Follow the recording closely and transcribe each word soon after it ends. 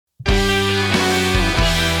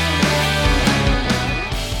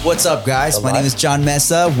What's up, guys? My name is John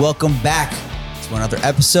Mesa. Welcome back to another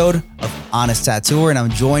episode of Honest Tattooer, and I'm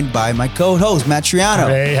joined by my co-host, Matt Triano.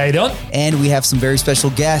 Hey, how you doing? And we have some very special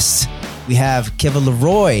guests. We have Kevin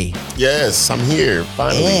Laroy. Yes, I'm here,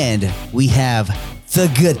 finally. And we have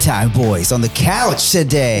the Good Time Boys on the couch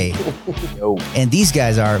today. Yo. And these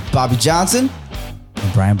guys are Bobby Johnson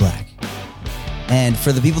and Brian Black. And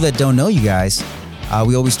for the people that don't know you guys,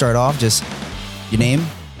 we always start off just your name,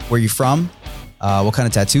 where you're from, what kind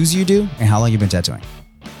of tattoos you do, and how long you've been tattooing.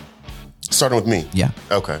 Starting with me? Yeah.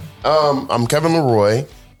 Okay. I'm Kevin Laroy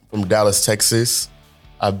from Dallas, Texas.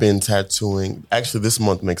 I've been tattooing, actually this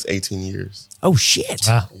month makes 18 years. Oh, shit.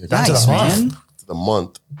 Wow. Nice, man. To the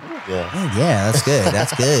month. Yeah. Oh, yeah, that's good.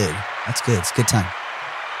 That's good. That's good. It's a good time.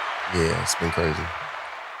 Yeah, it's been crazy.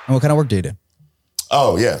 And what kind of work do you do?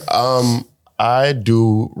 Oh, yeah. I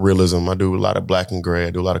do realism. I do a lot of black and gray. I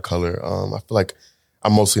do a lot of color. I feel like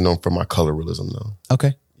I'm mostly known for my color realism, though.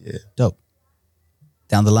 Okay. Yeah. Dope.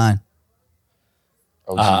 Down the line.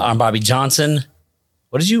 I'm Bobby Johnson.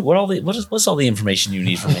 What's all the information you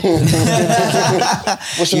need from me?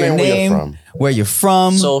 What's your name? Where you're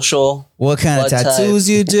from, Social. what kind of blood tattoos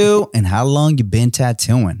you do, and how long you been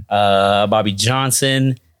tattooing. Bobby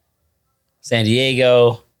Johnson, San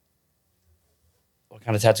Diego. What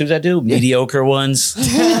kind of tattoos I do? Mediocre ones.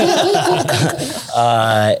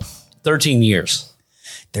 13 years.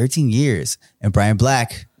 13 years. And Brian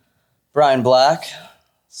Black. Brian Black,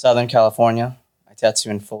 Southern California. I tattoo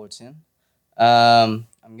in Fullerton. I'm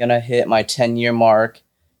going to hit my 10-year mark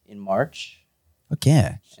in March.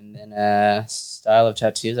 Okay. And then style of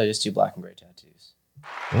tattoos, I just do black and gray tattoos.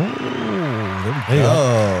 Oh, there we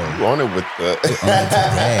go. You on it with the...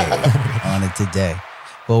 On it today.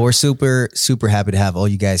 Well, we're super, super happy to have all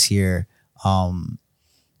you guys here. Honest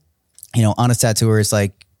Tattooer is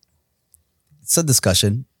like, it's a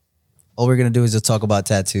discussion. All we're going to do is just talk about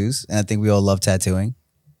tattoos. And I think we all love tattooing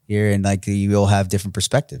here. And like, we all have different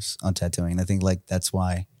perspectives on tattooing. And I think like, that's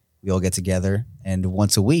why we all get together and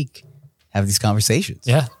once a week have these conversations.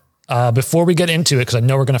 Yeah. Before we get into it, because I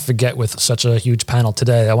know we're going to forget with such a huge panel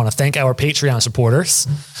today, I want to thank our Patreon supporters.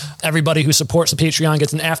 Everybody who supports the Patreon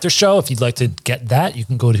gets an after show. If you'd like to get that, you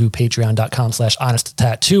can go to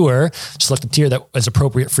patreon.com/honesttattooer. Select a tier that is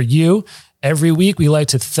appropriate for you. Every week, we like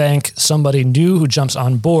to thank somebody new who jumps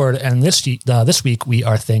on board. And this week, we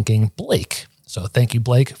are thanking Blake. So thank you,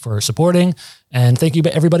 Blake, for supporting. And thank you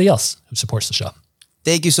to everybody else who supports the show.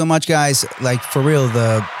 Thank you so much, guys. Like, for real,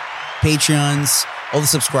 the Patreons, all the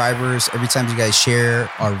subscribers, every time you guys share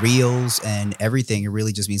our reels and everything, it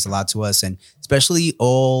really just means a lot to us. And especially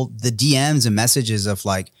all the DMs and messages of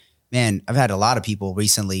like, man, I've had a lot of people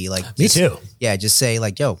recently like, Me too. Yeah, just say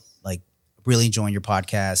like, yo, like really enjoying your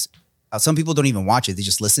podcast. Some people don't even watch it. They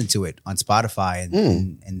just listen to it on Spotify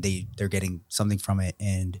and they're getting something from it.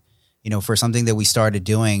 And, for something that we started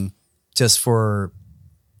doing just for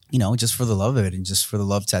the love of it and just for the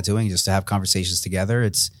love of tattooing, just to have conversations together,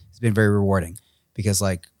 it's been very rewarding. Because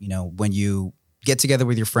when you get together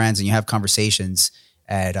with your friends and you have conversations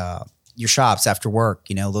at your shops after work,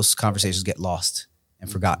 those conversations get lost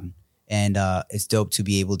and forgotten. And it's dope to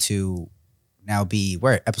be able to now be,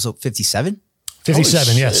 we're at episode 57?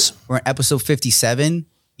 57, yes. We're at episode 57,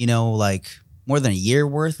 like more than a year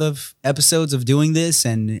worth of episodes of doing this.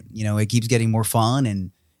 And, it keeps getting more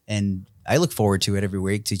fun. And I look forward to it every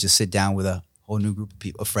week to just sit down with a whole new group of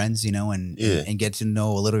people, of friends, and get to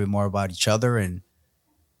know a little bit more about each other and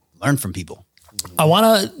learn from people. I want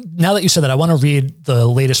to, now that you said that, I want to read the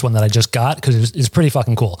latest one that I just got because it's pretty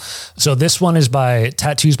fucking cool. So this one is by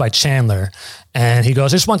Tattoos by Chandler. And he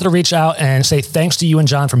goes, I just wanted to reach out and say thanks to you and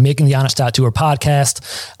John for making the Honest Tattooer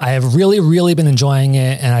podcast. I have really, really been enjoying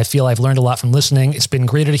it. And I feel I've learned a lot from listening. It's been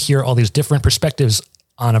greater to hear all these different perspectives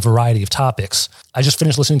on a variety of topics. I just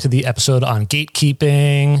finished listening to the episode on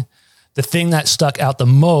gatekeeping. The thing that stuck out the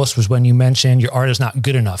most was when you mentioned your art is not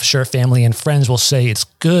good enough. Sure, family and friends will say it's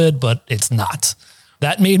good, but it's not.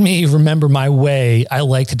 That made me remember my way I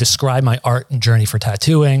like to describe my art and journey for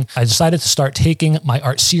tattooing. I decided to start taking my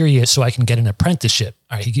art serious so I can get an apprenticeship.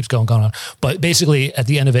 All right, he keeps going on. But basically, at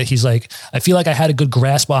the end of it, he's like, I feel like I had a good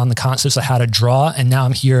grasp on the concepts of how to draw, and now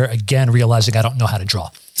I'm here again realizing I don't know how to draw.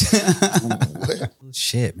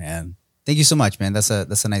 Shit, man. Thank you so much, man. That's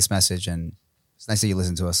a nice message, and it's nice that you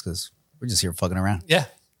listen to us because we're just here fucking around. Yeah.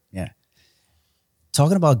 Yeah.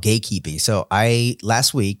 Talking about gatekeeping. So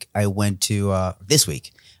this week I went to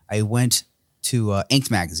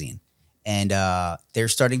Inked Magazine, and they're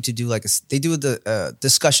starting to do they do the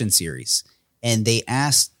discussion series, and they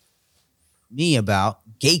asked me about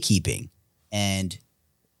gatekeeping and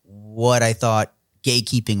what I thought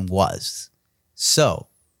gatekeeping was. So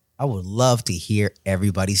I would love to hear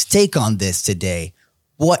everybody's take on this today.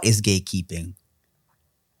 What is gatekeeping?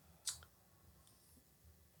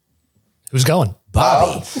 Who's going?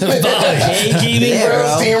 Bobby. Gatekeeping, Yeah, bro.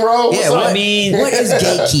 bro. Steamroll? Yeah, What's what, up? what is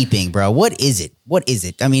gatekeeping, bro? What is it? What is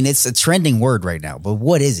it? I mean, it's a trending word right now, but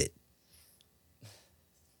what is it?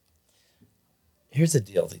 Here's the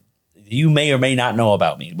deal. You may or may not know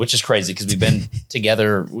about me, which is crazy because we've been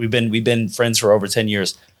together. We've been friends for over 10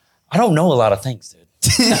 years. I don't know a lot of things, dude.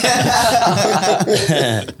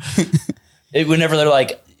 Whenever they're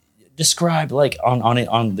like, describe like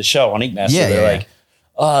on the show on Ink Master, they're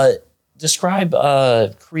like, describe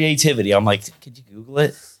creativity. I'm like, could you Google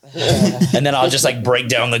it? And then I'll just like break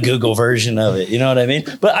down the Google version of it. You know what I mean?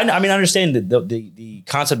 But I mean, I understand the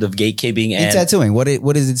concept of gatekeeping and tattooing. What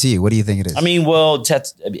is it to you? What do you think it is? I mean, well,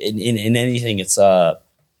 in anything, it's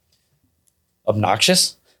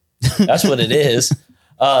obnoxious. That's what it is.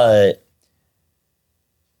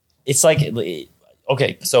 It's like,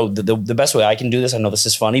 okay, so the best way I can do this, I know this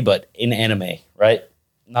is funny, but in anime, right?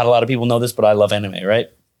 Not a lot of people know this, but I love anime, right?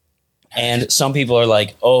 And some people are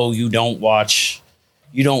like, oh, you don't watch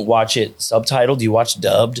it subtitled, you watch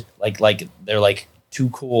dubbed, like they're like too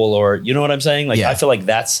cool, or you know what I'm saying? Like, Yeah. I feel like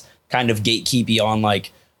that's kind of gatekeeping on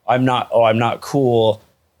like, I'm not cool.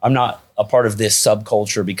 I'm not a part of this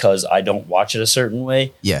subculture because I don't watch it a certain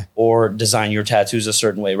way. Yeah. Or design your tattoos a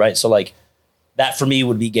certain way, right? So like that for me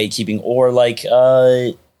would be gatekeeping, or like,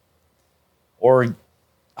 or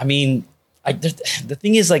I mean, the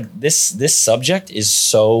thing is like this subject is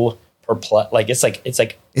so perplex. Like it's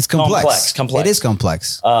complex. It is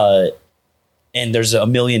complex. And there's a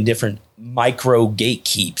million different micro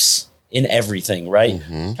gatekeeps in everything, right?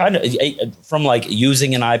 Mm-hmm. Kind of from like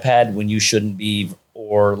using an iPad when you shouldn't be,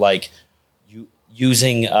 or like you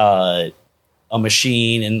using a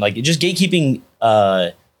machine, and like just gatekeeping.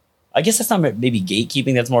 I guess that's not maybe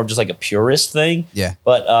gatekeeping. That's more of just like a purist thing. Yeah.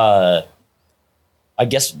 But I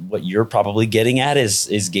guess what you're probably getting at is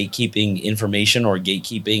gatekeeping information, or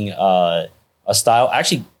gatekeeping a style.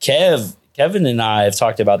 Actually, Kevin and I have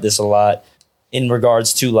talked about this a lot in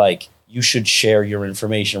regards to like, you should share your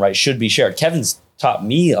information, right? Should be shared. Kevin's taught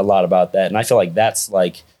me a lot about that. And I feel like that's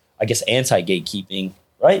like, I guess, anti-gatekeeping,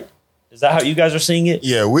 right? Is that how you guys are seeing it?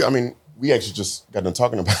 Yeah, we actually just got done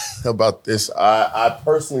talking about this. I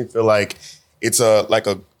personally feel like it's a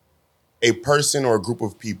person or a group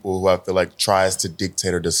of people who I feel like tries to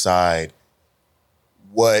dictate or decide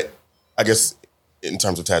what, I guess, in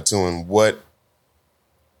terms of tattooing, what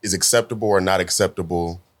is acceptable or not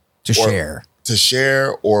acceptable to share,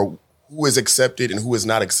 or who is accepted and who is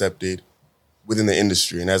not accepted within the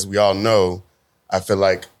industry. And as we all know, I feel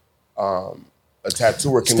like a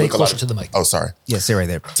tattooer can Stay look closer to the mic. Oh, sorry. Yeah, stay right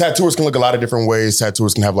there. Tattooers can look a lot of different ways.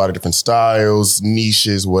 Tattooers can have a lot of different styles,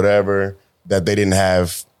 niches, whatever, that they didn't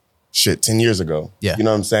have 10 years ago. Yeah. You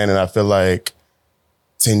know what I'm saying? And I feel like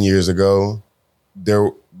 10 years ago,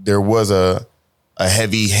 there was a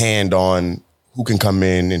heavy hand on who can come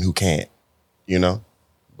in and who can't, you know?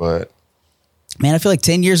 But Man, I feel like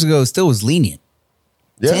 10 years ago it still was lenient.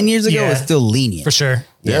 yeah. 10 years ago it was Yeah. still lenient. For sure.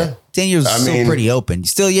 Yeah. 10 years was I still mean- pretty open.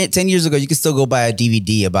 Still, 10 years ago, you could still go buy a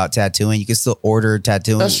DVD about tattooing. You could still order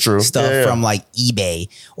tattooing That's true. stuff Yeah. from like eBay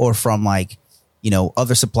or from like,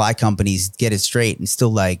 other supply companies, get it straight and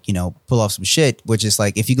still like, pull off some shit, which is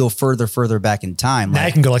like, if you go further back in time, Now like,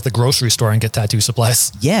 you can go like the grocery store and get tattoo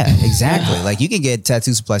supplies. yeah, exactly. Like you can get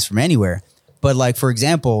tattoo supplies from anywhere. But like, for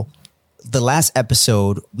example, the last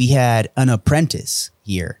episode, we had an apprentice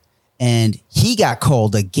here and he got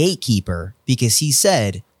called a gatekeeper because he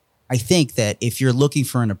said, I think that if you're looking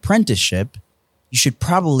for an apprenticeship, you should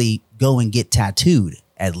probably go and get tattooed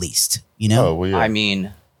at least, Oh, well, yeah. I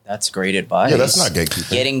mean, that's great advice. Yeah, that's not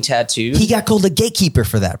gatekeeping. Getting tattooed. He got called a gatekeeper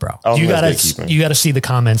for that, bro. I don't You think gotta that's gatekeeping. you gotta see the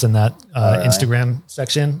comments in that Instagram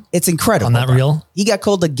section. It's incredible. On that bro. reel? He got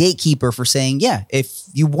called a gatekeeper for saying, yeah, if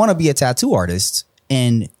you want to be a tattoo artist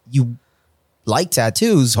and you like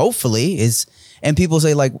tattoos, hopefully and people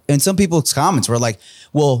say like, and some people's comments were like,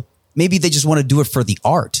 well, maybe they just want to do it for the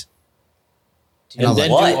art. And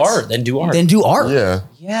then what? do art. Then do art. Then do art. Yeah.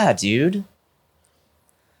 Yeah, dude.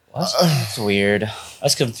 That's weird.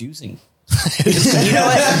 That's confusing. You know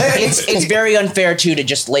what? It's very unfair to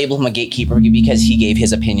just label him a gatekeeper because he gave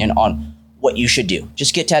his opinion on what you should do.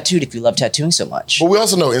 Just get tattooed if you love tattooing so much. But we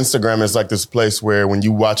also know Instagram is like this place where when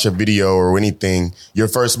you watch a video or anything, your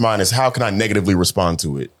first mind is, how can I negatively respond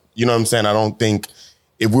to it? You know what I'm saying? I don't think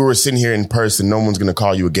if we were sitting here in person, no one's going to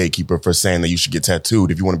call you a gatekeeper for saying that you should get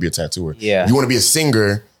tattooed if you want to be a tattooer. Yeah. If you want to be a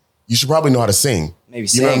singer, you should probably know how to sing. Maybe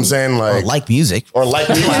You know what I'm sing. saying? Or like music. Or like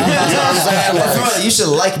music. You know what I'm saying? Like, You should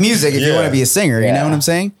like music if you Yeah. want to be a singer. You know Yeah. what I'm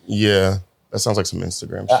saying? yeah. That sounds like some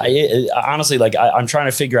Instagram shit. Honestly, like I'm trying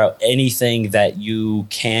to figure out anything that you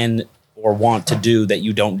can or want to do that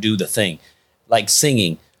you don't do the thing. Like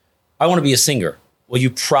singing. I want to be a singer. Well, you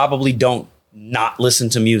probably don't not listen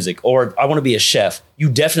to music. Or I want to be a chef. You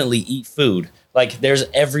definitely eat food. Like there's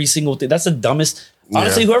every single thing. That's the dumbest.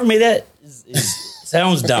 Honestly, whoever made that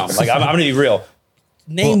sounds dumb. Like I'm going to be real.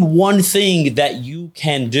 Name one thing that you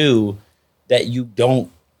can do that you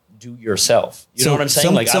don't do yourself. You know what I'm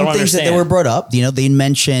saying? Like I don't understand. Some things that were brought up, they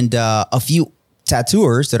mentioned a few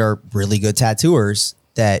tattooers that are really good tattooers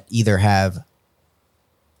that either have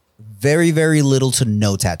very, very little to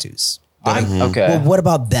no tattoos. Okay. Well, what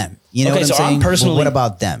about them? You know what I'm saying? I'm personally, what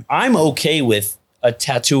about them? I'm okay with a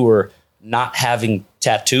tattooer not having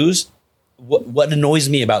tattoos. What annoys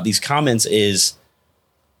me about these comments is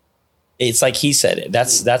it's like he said it.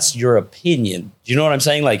 That's your opinion. Do you know what I'm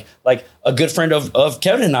saying? Like a good friend of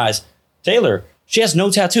Kevin and I's, Taylor, she has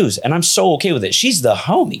no tattoos, and I'm so okay with it. She's the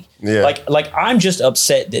homie. Yeah. Like I'm just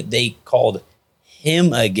upset that they called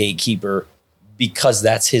him a gatekeeper because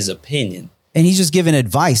that's his opinion. And he's just giving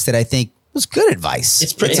advice that I think was good advice.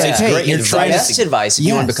 It's pretty. like, hey, great you're advice. trying to Best advice if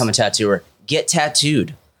you want to become a tattooer: get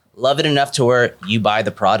tattooed. Love it enough to where you buy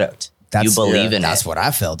the product. You believe in it. That's what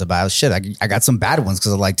I felt about shit. I got some bad ones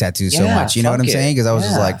because I like tattoos so much. You know what I'm saying? Because I was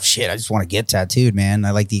just like, shit, I just want to get tattooed, man.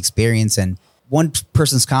 I like the experience. And one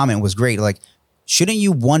person's comment was great. Like, shouldn't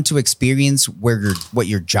you want to experience what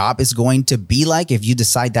your job is going to be like if you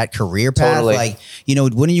decide that career path? Totally. Like,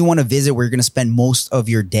 wouldn't you want to visit where you're going to spend most of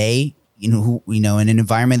your day? In an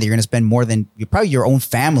environment that you're going to spend more than probably your own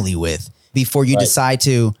family with before you decide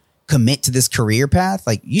to commit to this career path.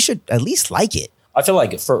 Like, you should at least like it. I feel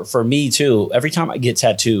like for me too, every time I get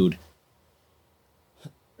tattooed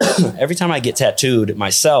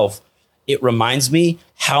myself, it reminds me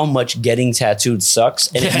how much getting tattooed sucks.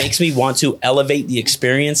 And it makes me want to elevate the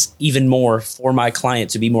experience even more for my client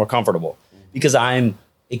to be more comfortable because I'm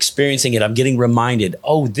experiencing it. I'm getting reminded,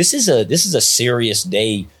 oh, this is a serious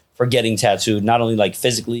day for getting tattooed, not only like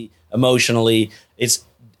physically, emotionally, it's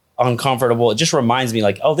uncomfortable. It just reminds me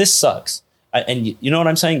like, oh, this sucks. And you know what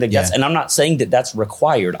I'm saying? Like and I'm not saying that that's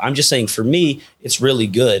required. I'm just saying for me, it's really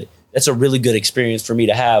good. That's a really good experience for me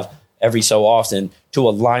to have every so often to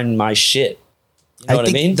align my shit. You know what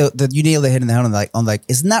I mean? You nailed the head in the head on like,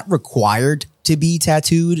 it's not required to be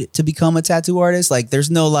tattooed to become a tattoo artist. Like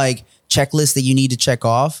there's no like checklist that you need to check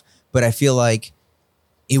off, but I feel like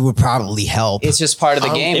it would probably help. It's just part of the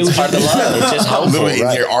game. It's part of the love. It's just helpful. I'm literally in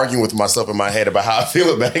here arguing with myself in my head about how I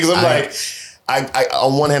feel about it because I'm like, I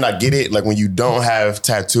on one hand I get it. Like when you don't have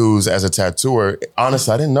tattoos as a tattooer,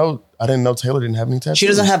 honestly, I didn't know Taylor didn't have any tattoos. She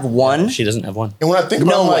doesn't have one. She doesn't have one. And when I think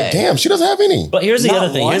about it, I'm like, damn, she doesn't have any. But here's the other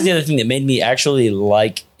thing. Here's the other thing that made me actually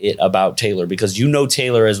like it about Taylor because you know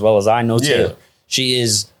Taylor as well as I know Taylor. She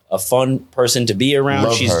is a fun person to be around.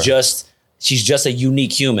 Love she's her. just a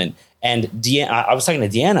unique human. And I was talking to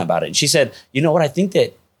Deanna about it. And she said, you know what? I think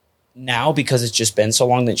that now because it's just been so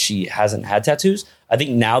long that she hasn't had tattoos, I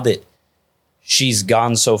think now that she's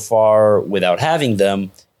gone so far without having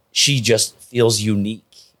them, she just feels unique.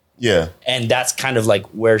 Yeah. And that's kind of like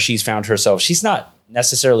where she's found herself. She's not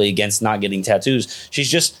necessarily against not getting tattoos. She's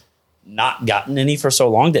just not gotten any for so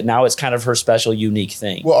long that now it's kind of her special, unique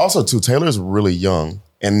thing. Well, also too, Taylor's really young.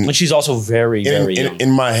 And she's also very, very young.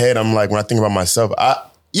 In my head, I'm like, when I think about myself,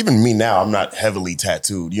 even me now, I'm not heavily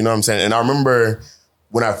tattooed. You know what I'm saying? And I remember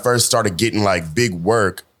when I first started getting like big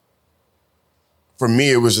work, for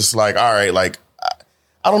me, it was just like, all right, like,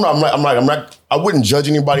 I don't know. I'm not, I wouldn't judge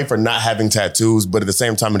anybody for not having tattoos, but at the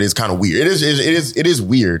same time, it is kind of weird. It is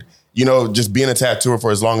weird, just being a tattooer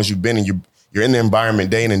for as long as you've been and you're in the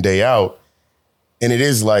environment day in and day out. And it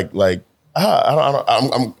is I'm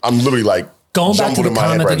literally like, going back to the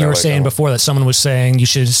comment that you were saying before, that someone was saying you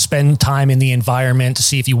should spend time in the environment to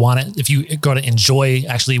see if you want it, if you go to enjoy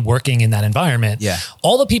actually working in that environment. Yeah.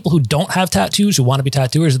 All the people who don't have tattoos, who want to be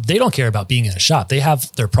tattooers, they don't care about being in a shop. They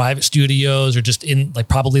have their private studios or just in like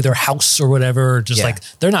probably their house or whatever. Or just like,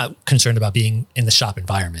 they're not concerned about being in the shop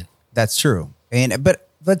environment. That's true.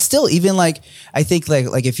 But still, even like, I think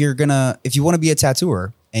like if you want to be a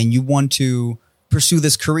tattooer and you want to pursue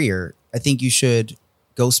this career, I think you should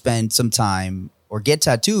go spend some time or get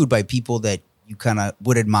tattooed by people that you kind of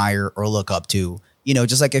would admire or look up to.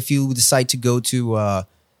 Just like if you decide to go to,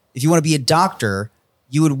 if you want to be a doctor,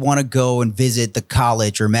 you would want to go and visit the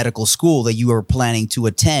college or medical school that you are planning to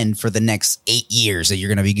attend for the next 8 years that you're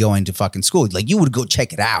going to be going to fucking school. Like you would go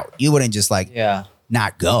check it out. You wouldn't just like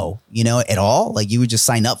not go, at all. Like you would just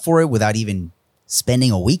sign up for it without even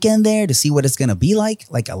spending a weekend there to see what it's going to be like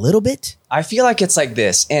a little bit. I feel like it's like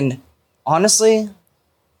this. And honestly,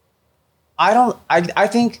 I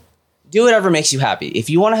think do whatever makes you happy. If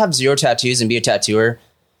you want to have 0 tattoos and be a tattooer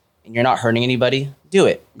and you're not hurting anybody, do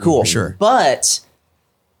it. Cool. For sure. But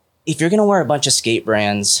if you're going to wear a bunch of skate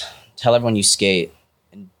brands, tell everyone you skate,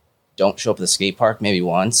 and don't show up at the skate park maybe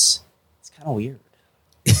once, it's kind of weird.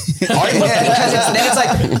 Because then it's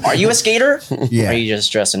like, are you a skater? Yeah. Or are you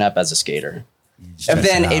just dressing up as a skater? And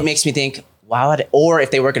then it makes me think, or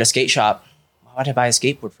if they work at a skate shop, why would I buy a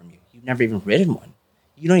skateboard from you? You've never even ridden one.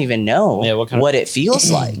 You don't even know what it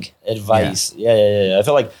feels like. Advice. Yeah. I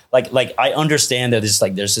feel like I understand that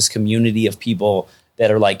there's this community of people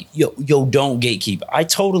that are like, yo, don't gatekeep. I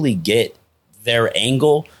totally get their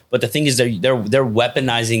angle, but the thing is they're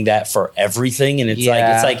weaponizing that for everything. And it's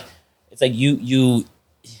like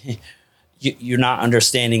you're not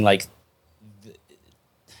understanding like,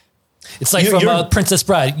 it's like from Princess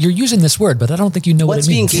Bride. You're using this word, but I don't think you know what's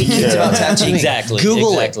what it means. being gatekeeped about tattooing. Exactly.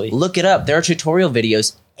 Google it. Look it up. There are tutorial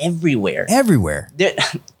videos everywhere.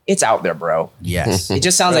 It's out there, bro. Yes. It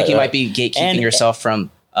just sounds like you might be gatekeeping yourself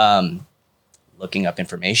from looking up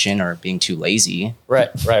information or being too lazy. Right.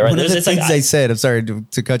 One of the things I said, I'm sorry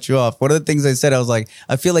to cut you off. One of the things I said, I was like,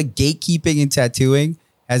 I feel like gatekeeping and tattooing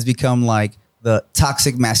has become like the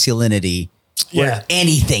toxic masculinity. Where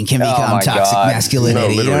anything can become toxic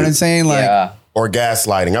masculinity. You know what I'm saying? Like, or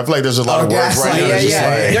gaslighting. I feel like there's a lot of words right now.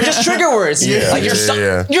 They're just trigger words. Like you're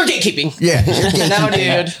gatekeeping. Yeah. No,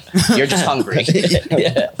 dude. You're just hungry.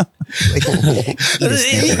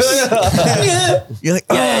 You're like,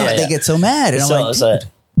 they get so mad. And I'm like,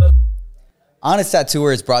 Honest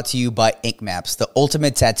Tattooer is brought to you by Ink Maps, the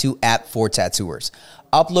ultimate tattoo app for tattooers.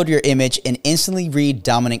 Upload your image and instantly read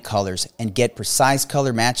dominant colors and get precise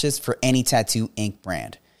color matches for any tattoo ink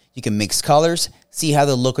brand. You can mix colors, see how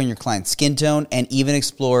they look on your client's skin tone, and even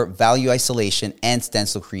explore value isolation and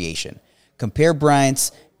stencil creation. Compare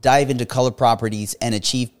brands, dive into color properties, and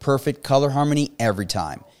achieve perfect color harmony every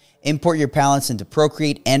time. Import your palettes into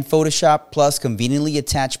Procreate and Photoshop, plus conveniently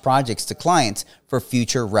attach projects to clients for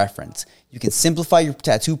future reference. You can simplify your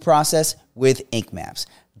tattoo process with Ink Maps.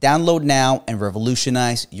 Download now and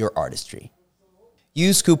revolutionize your artistry.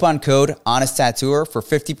 Use coupon code HONESTTattooer for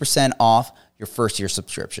 50% off your first year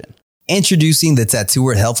subscription. Introducing the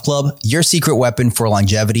Tattooer Health Club, your secret weapon for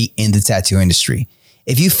longevity in the tattoo industry.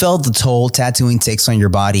 If you felt the toll tattooing takes on your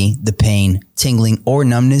body, the pain, tingling, or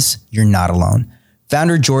numbness, you're not alone.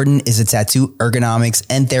 Founder Jordan is a tattoo ergonomics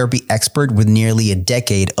and therapy expert with nearly a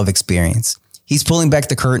decade of experience. He's pulling back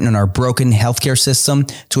the curtain on our broken healthcare system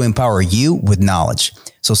to empower you with knowledge.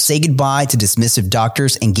 So say goodbye to dismissive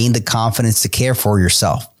doctors and gain the confidence to care for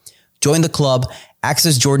yourself. Join the club,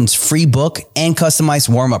 access Jordan's free book and customized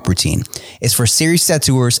warm-up routine. It's for serious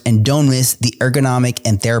tattooers, and don't miss the Ergonomic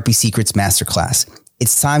and Therapy Secrets Masterclass.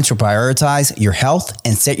 It's time to prioritize your health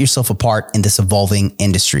and set yourself apart in this evolving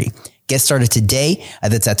industry. Get started today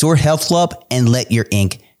at the Tattooer Health Club and let your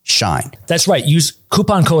ink shine. That's right. Use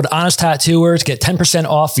coupon code HONESTTattooer to get 10%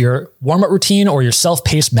 off your warm-up routine or your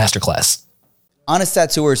self-paced masterclass. Honest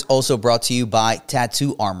Tattooer is also brought to you by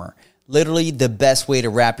Tattoo Armor. Literally the best way to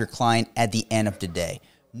wrap your client at the end of the day.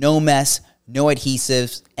 No mess, no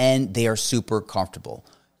adhesives, and they are super comfortable.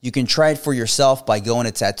 You can try it for yourself by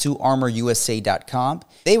going to tattooarmorusa.com.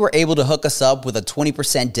 They were able to hook us up with a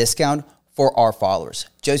 20% discount for our followers.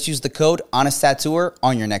 Just use the code HONESTTattooer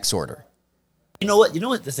on your next order. You know what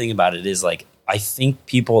the thing about it is, like, I think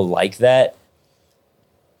people like that.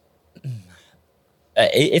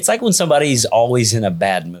 It's like when somebody's always in a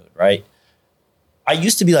bad mood, right? I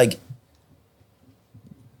used to be like,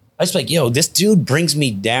 yo, this dude brings me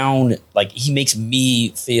down. Like, he makes me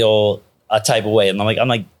feel a type of way. And I'm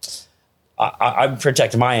like, I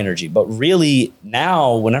protect my energy. But really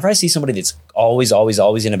now, whenever I see somebody that's always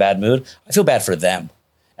in a bad mood, I feel bad for them.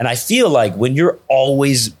 And I feel like when you're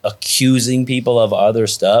always accusing people of other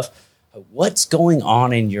stuff, what's going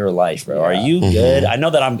on in your life, bro? Are you good? I know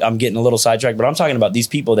that I'm getting a little sidetracked, but I'm talking about these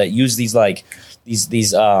people that use these what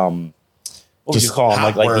would you call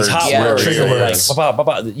them? Like these hot words, trigger words,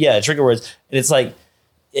 like, trigger words. And it's like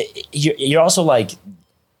you're also like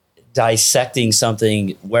dissecting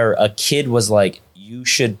something where a kid was like, you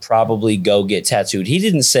should probably go get tattooed. He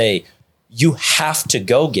didn't say you have to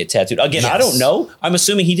go get tattooed. Again, I don't know. I'm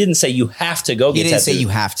assuming he didn't say you have to go get tattooed. He didn't say you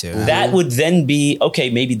have to. That would then be, okay,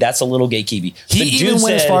 maybe that's a little gatekeeping. He even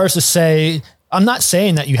went as far as to say, I'm not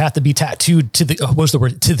saying that you have to be tattooed to the,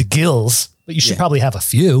 to the gills, but you should probably have a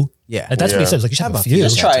few. Yeah. And that's what he says. Like, you should have a few.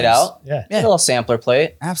 Just try it out. Yeah. A little sampler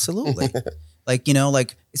plate. Absolutely. Like, you know,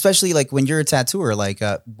 like, especially like when you're a tattooer, like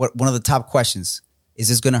one of the top questions is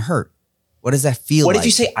this going to hurt? What does that feel like? What did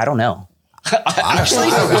you say? I don't know. Actually,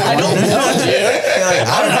 I don't know, dude.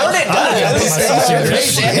 I heard it.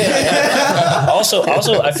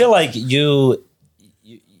 also, I feel like you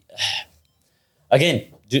again,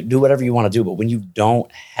 do whatever you want to do, but when you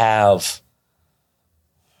don't have,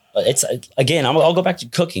 it's again, I'll go back to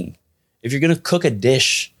cooking. If you're gonna cook a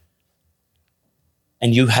dish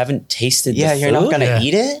and you haven't tasted, the you're food, not gonna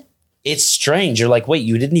eat it. It's strange. You're like, wait,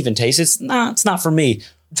 you didn't even taste it? It's not for me.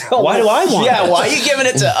 Why do I want? Yeah, this? why are you giving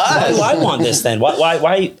it to us? Why do I want this then?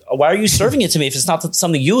 Why are you serving it to me if it's not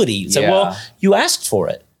something you would eat? It's like, well, you asked for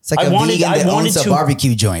it. It's like a vegan that owns a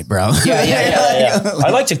barbecue joint, bro. Yeah. I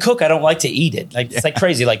like to cook. I don't like to eat it. Like it's like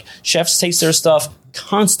crazy. Like chefs taste their stuff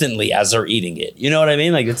constantly as they're eating it. You know what I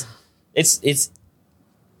mean? Like it's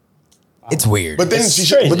weird. But then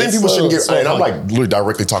people shouldn't get. And I'm like literally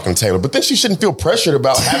directly talking to Taylor. But then she shouldn't feel pressured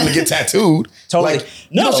about having to get tattooed. Totally. Like,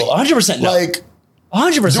 100%. No. Like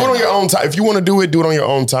 100%. do it on your own time. If you want to do it on your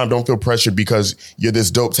own time. Don't feel pressured because you're this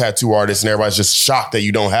dope tattoo artist and everybody's just shocked that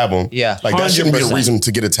you don't have them. Yeah, like that shouldn't be a 100%. reason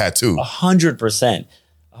to get a tattoo. 100%.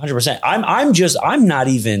 100%. I'm not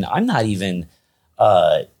even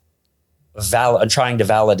trying to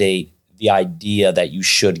validate the idea that you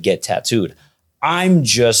should get tattooed. I'm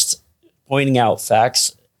just pointing out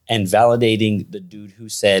facts and validating the dude who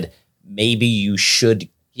said maybe you should.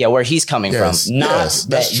 Yeah, where he's coming from. Not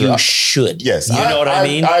that you should. Yes. You know what I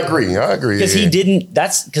mean? I agree. Because he didn't,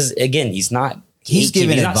 that's because again, he's not. He's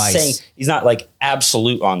giving he's advice. Not saying, he's not like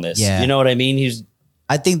absolute on this. Yeah. You know what I mean?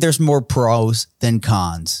 I think there's more pros than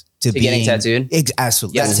cons to getting tattooed.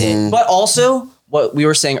 Absolutely. Yes. That's it. But also, what we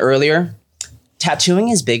were saying earlier, tattooing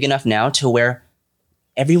is big enough now to where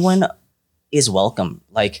everyone is welcome.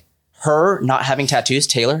 Like her not having tattoos,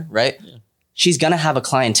 Taylor, right? Yeah. She's going to have a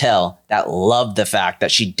clientele that love the fact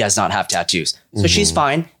that she does not have tattoos. So she's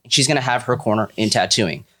fine. And she's going to have her corner in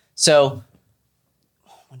tattooing. So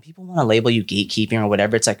when people want to label you gatekeeping or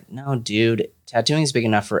whatever, it's like, no, dude, tattooing is big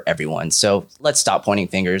enough for everyone. So let's stop pointing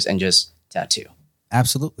fingers and just tattoo.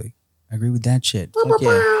 Absolutely. I agree with that shit. Fuck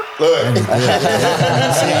yeah.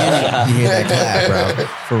 You hear that clap, bro.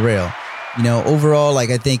 For real. You know, overall, like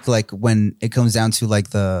I think like when it comes down to like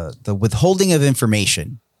the withholding of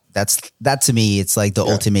information, that to me, it's like the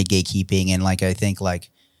ultimate gatekeeping. And like, I think like,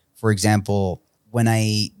 for example, when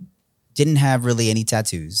I didn't have really any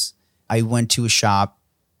tattoos, I went to a shop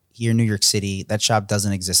here in New York City. That shop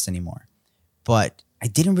doesn't exist anymore, but I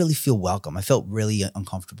didn't really feel welcome. I felt really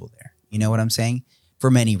uncomfortable there. You know what I'm saying?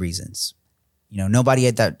 For many reasons. You know, nobody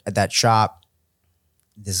at that shop,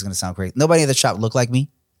 this is going to sound crazy. Nobody at the shop looked like me.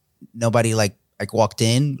 Nobody like walked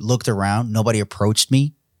in, looked around. Nobody approached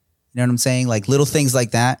me. You know what I'm saying? Like little things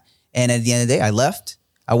like that. And at the end of the day, I left.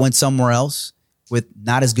 I went somewhere else with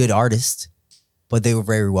not as good artists, but they were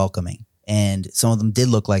very welcoming. And some of them did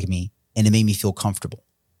look like me, and it made me feel comfortable.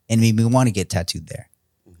 And it made me want to get tattooed there.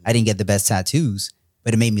 I didn't get the best tattoos,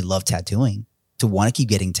 but it made me love tattooing, to want to keep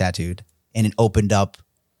getting tattooed. And it opened up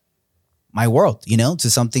my world, you know, to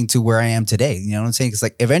something to where I am today. You know what I'm saying? Because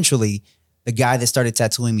like eventually the guy that started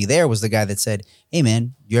tattooing me there was the guy that said, hey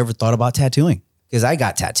man, you ever thought about tattooing? Because I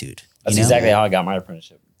got tattooed. That's exactly how I got my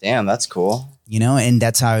apprenticeship. Damn, that's cool. You know, and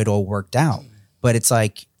that's how it all worked out. But it's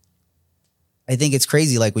like, I think it's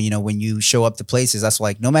crazy. Like when, you know, when you show up to places, that's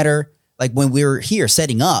like, no matter like when we were here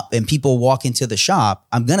setting up and people walk into the shop,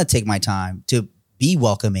 I'm going to take my time to be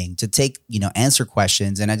welcoming, to take, you know, answer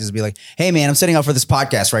questions. And I just be like, hey man, I'm setting up for this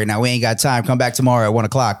podcast right now. We ain't got time. Come back tomorrow at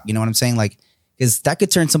 1:00. You know what I'm saying? Like, because that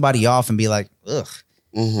could turn somebody off and be like, ugh,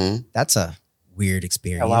 that's a weird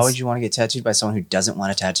experience. Why would you want to get tattooed by someone who doesn't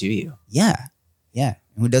want to tattoo you? Yeah. Yeah.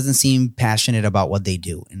 Who doesn't seem passionate about what they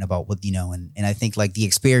do and about what, you know, and I think like the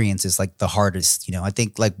experience is like the hardest, you know. I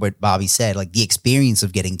think like what Bobby said, like the experience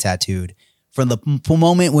of getting tattooed from the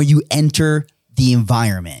moment where you enter the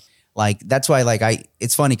environment. Like, that's why, like,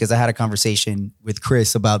 it's funny because I had a conversation with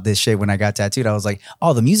Chris about this shit when I got tattooed. I was like,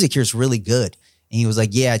 oh, the music here is really good. And he was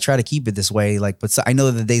like, yeah, I try to keep it this way. Like, but so I know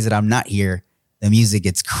that the days that I'm not here, the music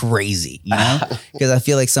gets crazy, you know? Because I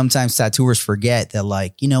feel like sometimes tattooers forget that,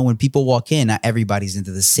 like, you know, when people walk in, not everybody's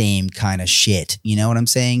into the same kind of shit. You know what I'm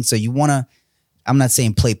saying? So you want to, I'm not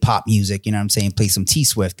saying play pop music, you know what I'm saying? Play some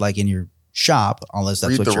T-Swift, like in your shop, unless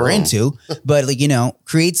that's what you're into. But, like, you know,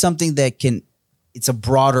 create something that can, it's a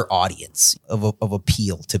broader audience of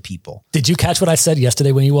appeal to people. Did you catch what I said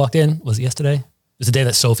yesterday when you walked in? Was it yesterday? It was the day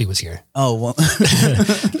that Sophie was here. Oh, well.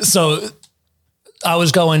 So I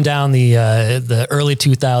was going down the early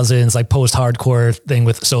 2000s, like post-hardcore thing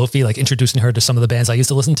with Sophie, like introducing her to some of the bands I used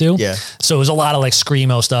to listen to. Yeah. So it was a lot of like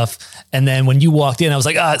screamo stuff. And then when you walked in, I was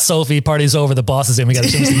like, it's Sophie, party's over, the boss is in, we got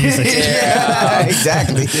to change the music. Yeah,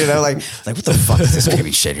 exactly. You know, like what the fuck is this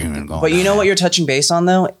heavy shit going on? But you know what you're touching base on,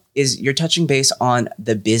 though, is you're touching base on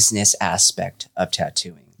the business aspect of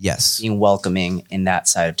tattooing. Yes. Being welcoming in that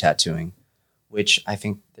side of tattooing. which I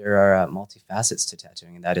think there are multifacets to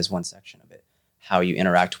tattooing, and that is one section of it. How you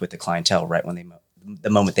interact with the clientele right when the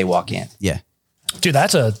moment they walk in. Yeah. Dude,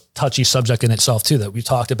 that's a touchy subject in itself too that we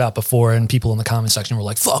talked about before, and people in the comment section were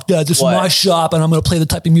like, "Fuck that! This is my shop, and I'm going to play the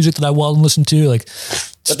type of music that I want to listen to." Like,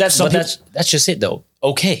 but that's just it though.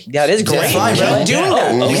 Okay, yeah, it is great. Fine, Keep doing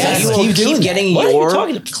that. Okay. You will keep getting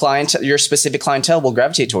your clientele. Your specific clientele will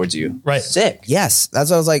gravitate towards you. Right. Sick. Yes. That's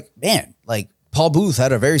what I was like, man, like Paul Booth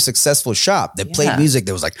had a very successful shop that played music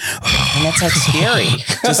that was like, and that's like scary.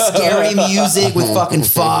 just scary music with fucking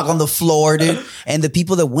fog on the floor, dude. And the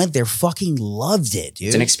people that went there fucking loved it, dude.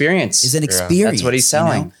 It's an experience. It's an experience. That's what he's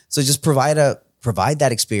selling. You know? So just provide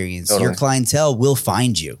that experience. Totally. Your clientele will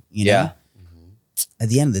find you. You know? Yeah. At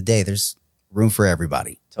the end of the day, there's room for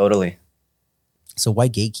everybody. Totally. So why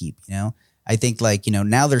gatekeep? You know, I think like, you know,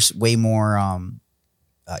 now there's way more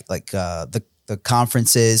the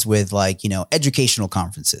conferences with like, you know, educational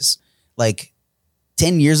conferences. Like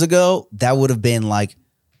 10 years ago, that would have been like,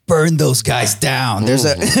 burn those guys down. There's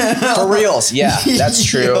a for reals. Yeah, that's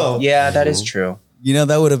true. Yo. Yeah, that is true. You know,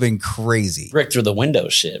 that would have been crazy. Brick through the window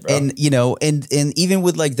shit, bro. And, you know, and even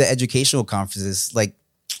with like the educational conferences, like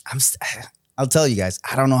I'll tell you guys,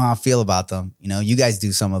 I don't know how I feel about them. You know, you guys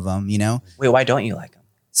do some of them, you know? Wait, why don't you like them?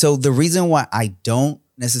 So the reason why I don't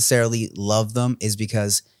necessarily love them is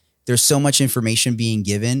because there's so much information being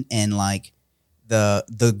given, and like the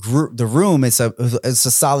room it's a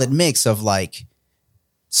solid mix of like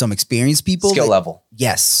some experienced people. Skill level.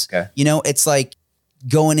 Yes. Okay. You know, it's like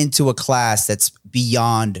going into a class that's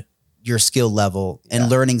beyond your skill level and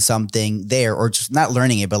learning something there, or just not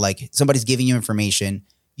learning it, but like somebody's giving you information.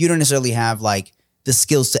 You don't necessarily have like the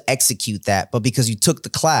skills to execute that, but because you took the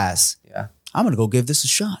class, I'm going to go give this a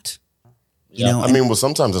shot. You know, I mean, well,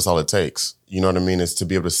 sometimes that's all it takes. You know what I mean? Is to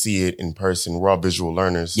be able to see it in person. We're all visual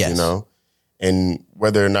learners, you know? And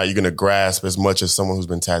whether or not you're going to grasp as much as someone who's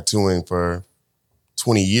been tattooing for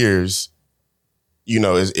 20 years, you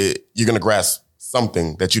know, you're going to grasp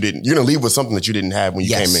something that you didn't. You're going to leave with something that you didn't have when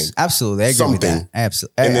you came in. Absolutely. I agree with that.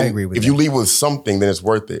 Absolutely. I agree with that. If you leave with something, then it's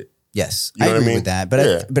worth it. Yes. You know I agree what I mean? with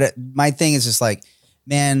that. But my thing is just like,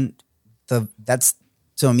 man, that's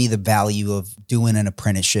to me the value of doing an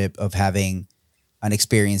apprenticeship, of having an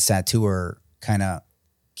experienced tattooer kind of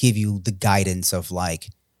give you the guidance of like,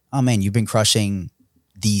 oh man, you've been crushing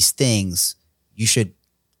these things.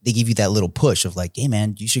 They give you that little push of like, hey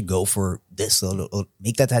man, you should go for this,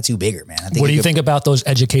 make that tattoo bigger, man. What do you think about those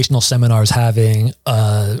educational seminars having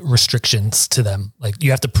restrictions to them? Like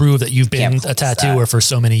you have to prove that you've been a tattooer for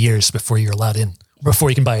so many years before you're allowed in, before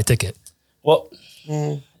you can buy a ticket. Well,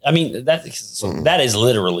 I mean, that is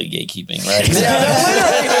literally gatekeeping, right?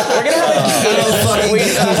 We're gonna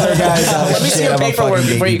have let me see your paperwork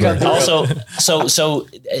before you come through. Also, so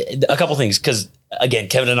a couple things, because again,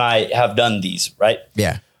 Kevin and I have done these, right?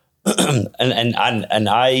 Yeah. and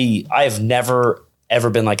I have never ever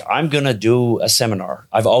been like, I'm gonna do a seminar.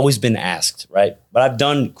 I've always been asked, right? But I've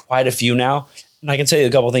done quite a few now, and I can tell you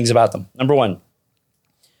a couple things about them. Number one,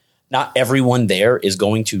 not everyone there is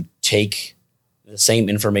going to take the same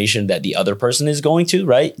information that the other person is going to,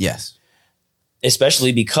 right? Yes.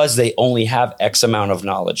 Especially because they only have X amount of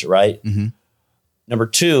knowledge, right? Mm-hmm. Number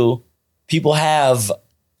two,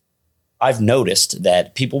 I've noticed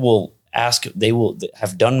that people will ask, they will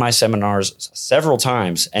have done my seminars several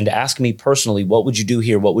times and ask me personally, what would you do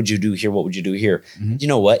here? What would you do here? What would you do here? Mm-hmm. You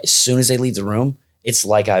know what? As soon as they leave the room, it's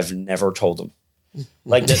like I've never told them.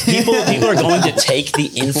 Like the people are going to take the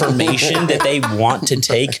information that they want to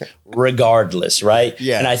take regardless, right?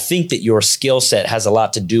 Yeah. And I think that your skill set has a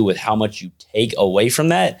lot to do with how much you take away from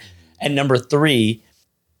that. And number three,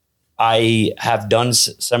 I have done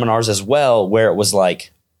seminars as well where it was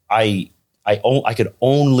like I could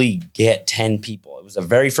only get 10 people. It was the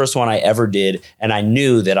very first one I ever did, and I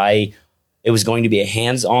knew that it was going to be a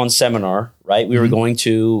hands-on seminar, right? We were going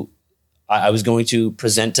to I was going to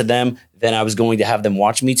present to them. Then I was going to have them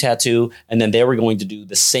watch me tattoo. And then they were going to do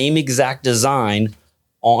the same exact design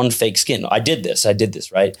on fake skin. I did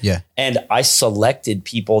this, right? Yeah. And I selected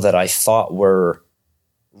people that I thought were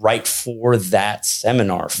right for that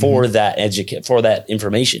seminar, for that for that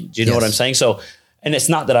information. Do you know what I'm saying? So, and it's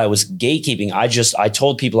not that I was gatekeeping. I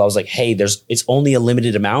told people, I was like, hey, it's only a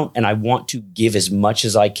limited amount, and I want to give as much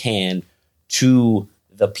as I can to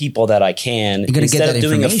the people that I can. Instead of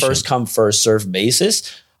doing a first come, first serve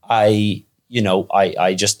basis, I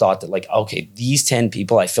just thought that like, okay, these 10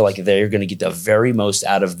 people, I feel like they're going to get the very most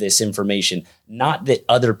out of this information. Not that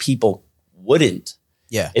other people wouldn't.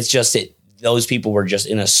 Yeah. It's just that those people were just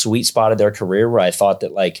in a sweet spot of their career where I thought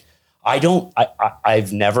that like,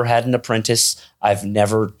 I've never had an apprentice. I've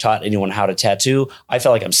never taught anyone how to tattoo. I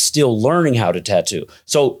feel like I'm still learning how to tattoo.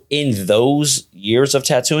 So in those years of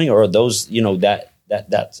tattooing, or those,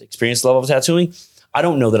 that experience level of tattooing, I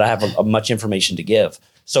don't know that I have a much information to give.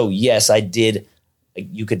 So yes, I did.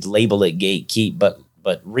 You could label it gatekeep,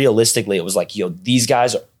 but realistically, it was like, these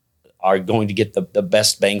guys are going to get the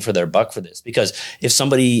best bang for their buck for this. Because if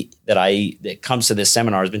somebody that comes to this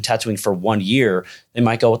seminar has been tattooing for 1 year, they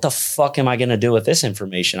might go, what the fuck am I going to do with this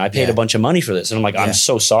information? I paid a bunch of money for this. And I'm like, I'm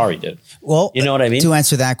so sorry, dude. Well, you know what I mean? To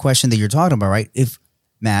answer that question that you're talking about, right? If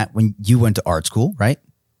Matt, when you went to art school, right?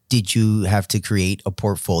 Did you have to create a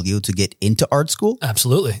portfolio to get into art school?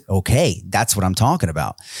 Absolutely. Okay. That's what I'm talking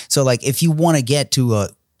about. So like, if you want to get to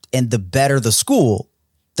and the better the school,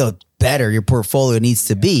 the better your portfolio needs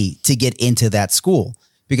to be to get into that school,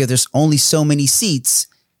 because there's only so many seats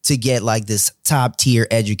to get like this top tier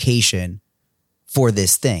education for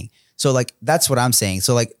this thing. So like, that's what I'm saying.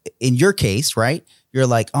 So like in your case, right, you're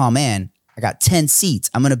like, oh man, I got 10 seats.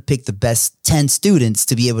 I'm going to pick the best 10 students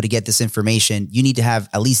to be able to get this information. You need to have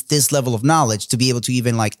at least this level of knowledge to be able to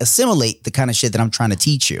even like assimilate the kind of shit that I'm trying to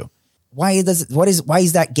teach you. Why is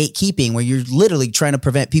that gatekeeping, where you're literally trying to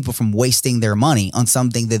prevent people from wasting their money on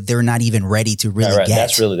something that they're not even ready to really get?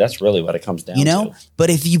 That's really what it comes down to. But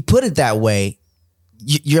if you put it that way,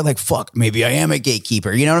 you're like, fuck, maybe I am a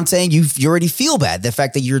gatekeeper. You know what I'm saying? You already feel bad. The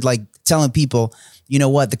fact that you're like telling people, you know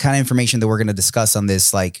what, the kind of information that we're going to discuss on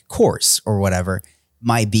this like course or whatever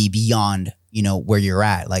might be beyond, where you're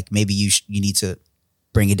at. Like maybe you need to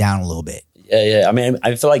bring it down a little bit. Yeah. I mean,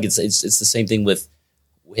 I feel like it's the same thing with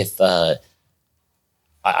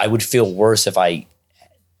I would feel worse if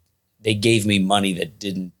they gave me money that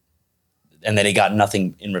didn't, and that they got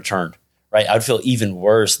nothing in return, right? I would feel even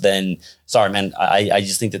worse than, sorry, man, I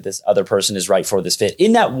just think that this other person is right for this fit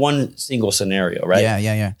in that one single scenario, right?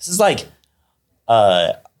 Yeah. This is like,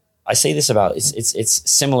 I say this about, it's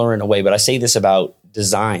similar in a way, but I say this about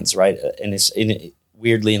designs, right? And it's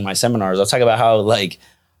weirdly in my seminars, I'll talk about how like,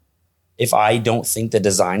 if I don't think the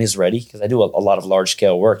design is ready, because I do a lot of large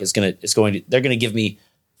scale work, they're going to give me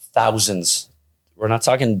thousands. We're not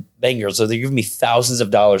talking bangers. So they're giving me thousands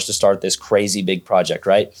of dollars to start this crazy big project,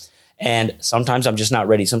 right? And sometimes I'm just not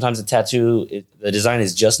ready. Sometimes the design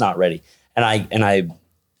is just not ready. And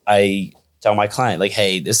I tell my client like,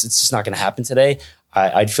 hey, it's just not going to happen today.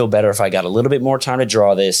 I'd feel better if I got a little bit more time to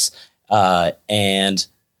draw this. And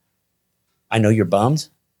I know you're bummed,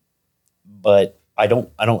 but I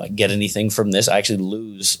don't get anything from this. I actually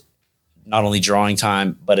lose not only drawing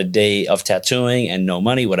time, but a day of tattooing and no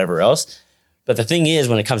money, whatever else. But the thing is,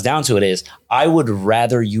 when it comes down to it, is I would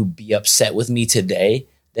rather you be upset with me today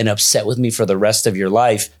than upset with me for the rest of your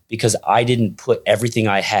life, because I didn't put everything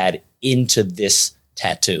I had into this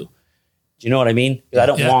tattoo. Do you know what I mean? I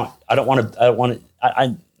don't know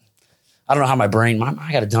how my brain,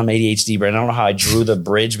 I got a dumb ADHD brain. I don't know how I drew the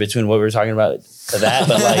bridge between what we were talking about to that,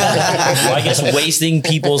 but like, I guess wasting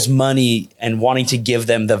people's money and wanting to give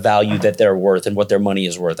them the value that they're worth and what their money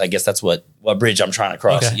is worth. I guess that's what bridge I'm trying to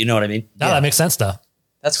cross. Okay. You know what I mean? No, that makes sense though.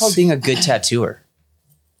 That's called being a good tattooer.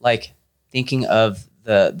 Like thinking of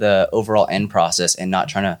the overall end process and not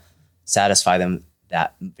trying to satisfy them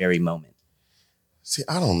that very moment. See,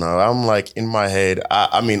 I don't know. I'm like in my head.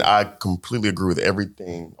 I mean, I completely agree with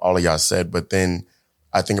everything all of y'all said, but then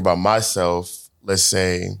I think about myself, let's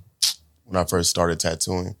say when I first started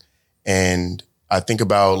tattooing, and I think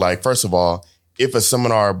about like, first of all, if a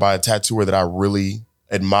seminar by a tattooer that I really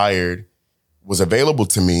admired was available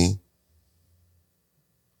to me,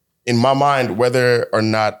 in my mind, whether or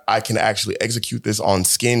not I can actually execute this on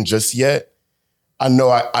skin just yet, I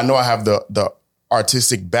know I have the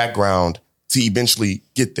artistic background to eventually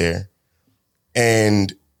get there.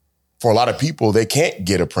 And for a lot of people, they can't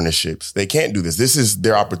get apprenticeships. They can't do this. This is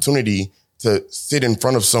their opportunity to sit in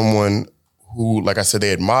front of someone who, like I said,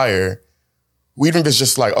 they admire, who even if it's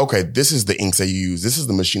just like, okay, this is the inks that you use. This is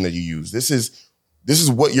the machine that you use. This is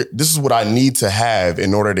what I need to have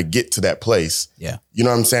in order to get to that place. Yeah. You know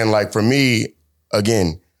what I'm saying? Like for me,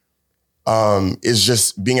 again, it's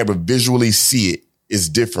just being able to visually see it is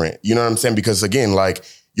different. You know what I'm saying? Because again, like,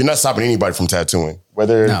 you're not stopping anybody from tattooing,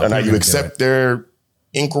 whether or not you accept their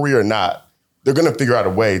inquiry or not. They're going to figure out a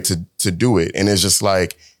way to do it. And it's just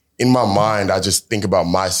like, in my mind, I just think about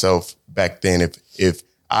myself back then. If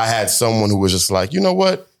I had someone who was just like, you know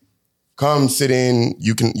what, come sit in.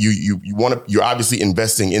 You're obviously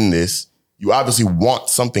investing in this. You obviously want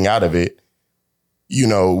something out of it. You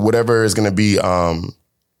know, whatever is going to be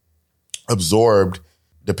absorbed,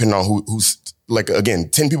 depending on who's like, again,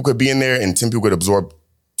 10 people could be in there and 10 people could absorb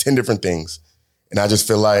 10 different things. And I just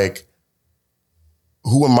feel like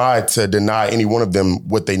who am I to deny any one of them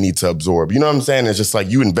what they need to absorb? You know what I'm saying? It's just like,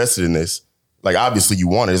 you invested in this. Like, obviously you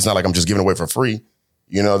want it. It's not like I'm just giving it away for free.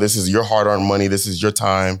 You know, this is your hard-earned money. This is your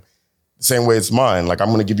time. The same way it's mine. Like, I'm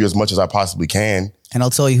going to give you as much as I possibly can. And I'll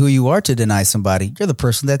tell you who you are to deny somebody. You're the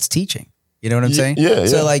person that's teaching. You know what I'm saying? Yeah.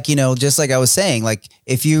 So like, you know, just like I was saying, like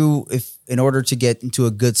if in order to get into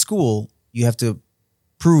a good school, you have to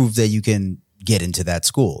prove that you can get into that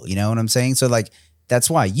school. You know what I'm saying? So like, that's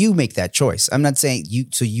why you make that choice. I'm not saying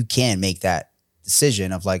you can make that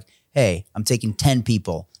decision of like, hey, I'm taking 10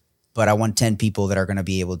 people, but I want 10 people that are going to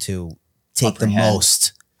be able to take the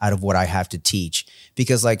most out of what I have to teach.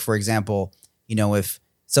 Because like, for example, you know, if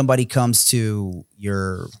somebody comes to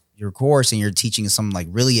your course and you're teaching some like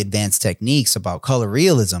really advanced techniques about color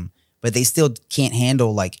realism, but they still can't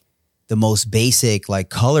handle like the most basic like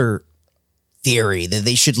color theory, that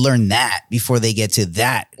they should learn that before they get to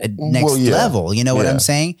that next level. You know what I'm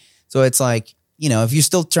saying? So it's like, you know, if you're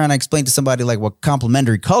still trying to explain to somebody like what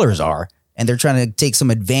complementary colors are and they're trying to take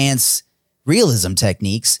some advanced realism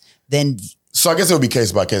techniques, then... So I guess it would be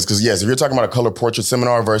case by case, because yes, if you're talking about a color portrait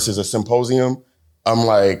seminar versus a symposium, I'm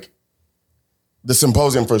like, the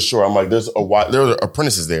symposium for sure. I'm like, there are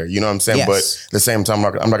apprentices there, you know what I'm saying? Yes. But at the same time,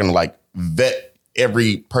 I'm not going to like vet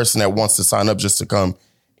every person that wants to sign up just to come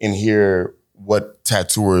and hear what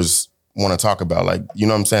tattooers want to talk about. Like, you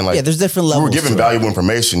know what I'm saying? Like, yeah, there's different levels. We're giving valuable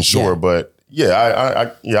information, sure, but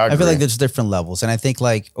I agree. I feel like there's different levels, and I think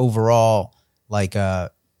like overall, like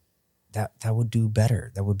that would do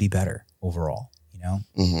better. That would be better overall, you know.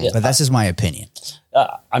 Mm-hmm. But that's just my opinion.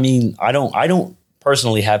 I mean, I don't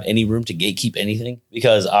personally have any room to gatekeep anything,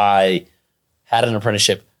 because I had an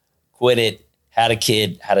apprenticeship, quit it, had a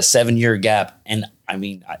kid, had a 7-year gap. And I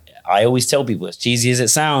mean, I always tell people, as cheesy as it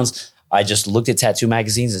sounds, I just looked at tattoo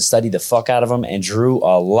magazines and studied the fuck out of them and drew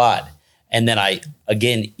a lot. And then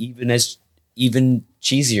even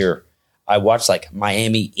cheesier, I watched like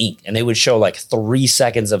Miami Ink, and they would show like 3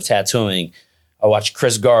 seconds of tattooing. I watched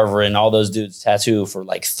Chris Garver and all those dudes tattoo for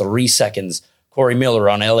like 3 seconds. Corey Miller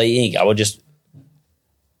on LA Ink. I would just,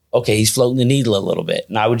 okay, he's floating the needle a little bit.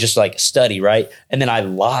 And I would just like study, right? And then I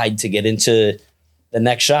lied to get into the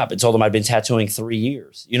next shop and told them I'd been tattooing 3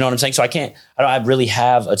 years. You know what I'm saying? So I really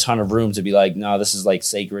have a ton of room to be like, no, this is like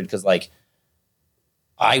sacred, because like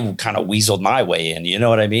I kind of weaseled my way in, you know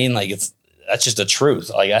what I mean? Like that's just the truth.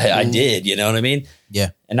 Like I did, you know what I mean?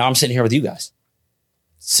 Yeah. And now I'm sitting here with you guys.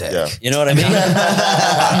 Sick. Yeah. You know what I mean?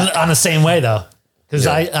 I'm the same way though. Because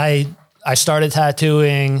I started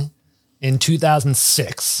tattooing in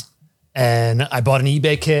 2006, and I bought an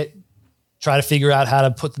eBay kit, tried to figure out how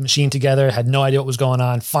to put the machine together, had no idea what was going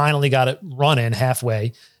on, finally got it running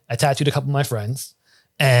halfway. I tattooed a couple of my friends,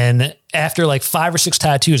 and after like 5 or 6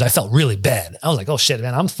 tattoos, I felt really bad. I was like, oh shit,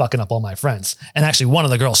 man, I'm fucking up all my friends. And actually one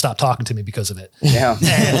of the girls stopped talking to me because of it. Yeah.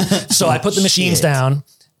 And so I put the machines down,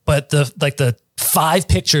 but the 5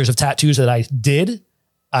 pictures of tattoos that I did,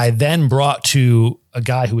 I then brought to a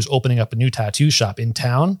guy who was opening up a new tattoo shop in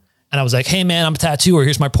town. And I was like, hey man, I'm a tattooer.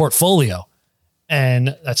 Here's my portfolio.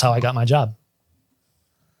 And that's how I got my job.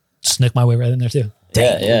 Snuck my way right in there too.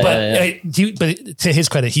 But to his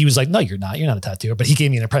credit, he was like, no, you're not a tattooer, but he gave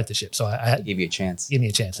me an apprenticeship. So I gave you a chance. Give me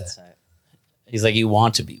a chance. He's like, you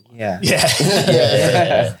want to be one. Yeah.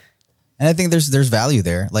 Yeah. And I think there's value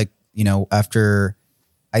there. Like, you know, after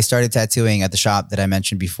I started tattooing at the shop that I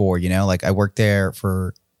mentioned before, you know, like I worked there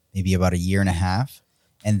for maybe about 1.5 years.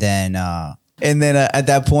 And then at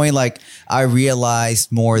that point, like I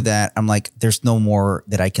realized more that I'm like, there's no more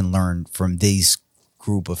that I can learn from these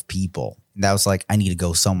group of people. And that was like, I need to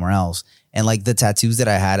go somewhere else. And like the tattoos that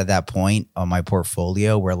I had at that point on my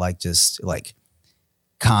portfolio were like just like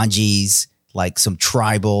kanjis, like some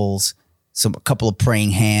tribals, a couple of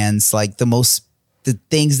praying hands, like the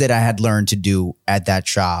things that I had learned to do at that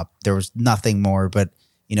shop. There was nothing more, but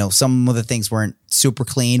you know, some of the things weren't super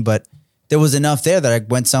clean, but there was enough there that I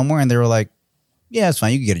went somewhere and they were like, yeah, it's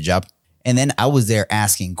fine. You can get a job. And then I was there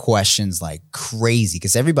asking questions like crazy,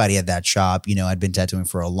 because everybody at that shop, you know, I'd been tattooing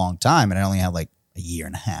for a long time and I only had like 1.5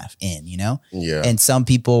 years in, you know? Yeah. And some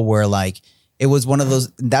people were like, it was one of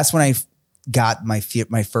those, that's when I got my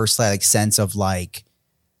first like sense of like,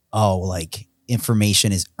 oh, like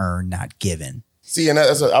information is earned, not given. See, and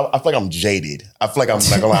I feel like I'm jaded. I feel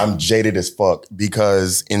like I'm jaded as fuck,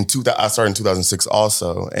 because I started in 2006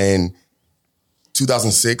 also. And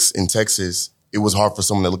 2006 in Texas, it was hard for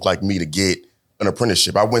someone that looked like me to get an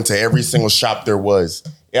apprenticeship. I went to every single shop there was.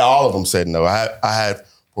 Yeah, all of them said no. I had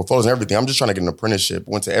portfolios and everything. I'm just trying to get an apprenticeship.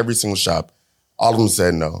 Went to every single shop. All of them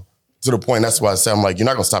said no. To the point, that's why I said, I'm like, you're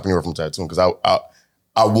not going to stop anywhere from tattooing, because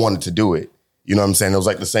I wanted to do it. You know what I'm saying? It was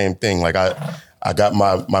like the same thing. Like I got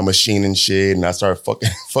my machine and shit, and I started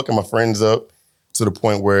fucking my friends up to the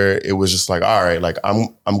point where it was just like, all right, like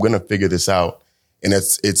I'm gonna figure this out. And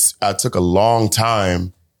I took a long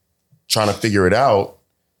time trying to figure it out,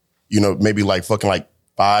 maybe like fucking like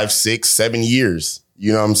 5, 6, 7 years.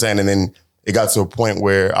 You know what I'm saying? And then it got to a point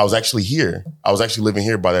where I was actually here. I was actually living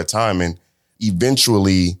here by that time. And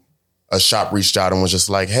eventually a shop reached out and was just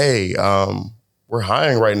like, hey, we're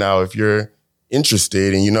hiring right now if you're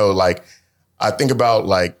interested. And, like I think about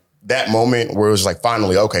like that moment where it was like,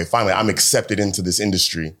 finally, I'm accepted into this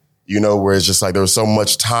industry, where it's just like there was so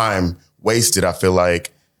much time wasted, I feel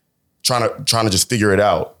like, trying to just figure it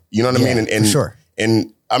out. You know what I mean? And for sure.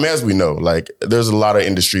 And I mean, as we know, like there's a lot of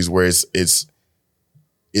industries where it's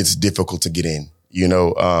difficult to get in,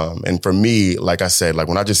 and for me, like I said, like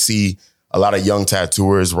when I just see a lot of young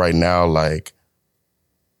tattooers right now, like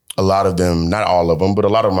a lot of them, not all of them, but a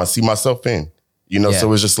lot of them I see myself in,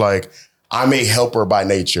 so it's just like, I'm a helper by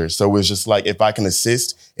nature. So it's just like, if I can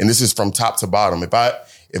assist, and this is from top to bottom, if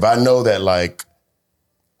I know that like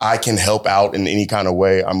I can help out in any kind of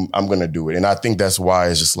way, I'm going to do it. And I think that's why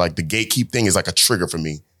it's just like the gatekeep thing is like a trigger for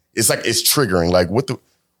me. It's like, it's triggering. Like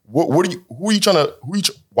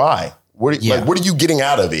why? What are you getting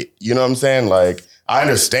out of it? You know what I'm saying? Like, I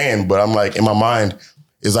understand, but I'm like, in my mind,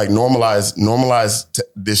 it's like normalize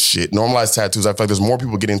this shit, normalize tattoos. I feel like there's more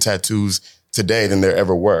people getting tattoos today than there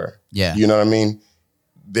ever were. Yeah. You know what I mean?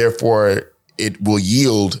 Therefore, it will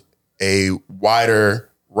yield a wider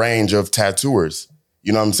range of tattooers.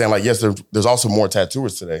 You know what I'm saying? Like, yes, there's also more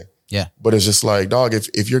tattooers today. Yeah. But it's just like, dog,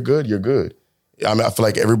 if you're good, you're good. I mean, I feel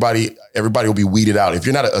like everybody will be weeded out. If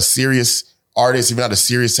you're not a serious artist, if you're not a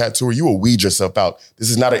serious tattooer, you will weed yourself out. This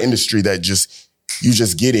is not an industry that you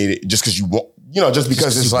just get it just because you want, just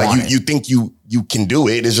because it's like you think you can do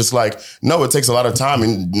it. It's just like, no, it takes a lot of time,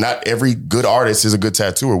 and not every good artist is a good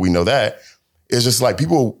tattooer. We know that. It's just like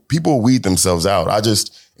people weed themselves out. In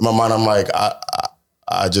my mind, I'm like,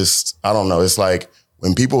 I don't know. It's like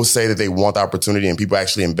when people say that they want the opportunity and people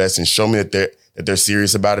actually invest and show me that they're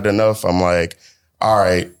serious about it enough, I'm like, all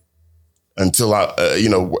right, until I,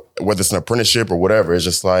 whether it's an apprenticeship or whatever, it's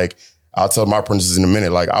just like, I'll tell my apprentices in a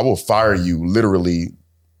minute, like, I will fire you literally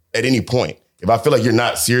at any point. If I feel like you're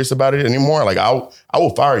not serious about it anymore, like I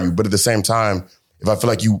will fire you. But at the same time, if I feel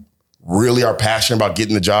like you really are passionate about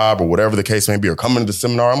getting the job or whatever the case may be, or coming to the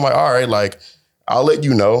seminar, I'm like, all right, like, I'll let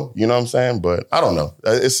you know what I'm saying? But I don't know.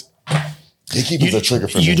 Gatekeeping a trigger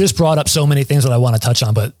for me. You just brought up so many things that I want to touch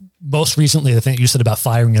on, but most recently, the thing you said about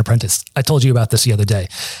firing an apprentice, I told you about this the other day.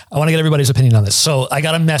 I want to get everybody's opinion on this. So I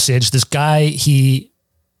got a message. This guy, he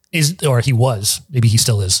was, maybe he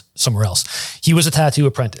still is somewhere else. He was a tattoo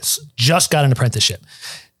apprentice, just got an apprenticeship.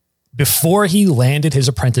 Before he landed his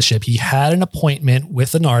apprenticeship, he had an appointment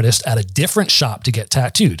with an artist at a different shop to get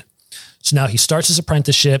tattooed. So now he starts his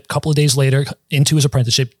apprenticeship. A couple of days later, into his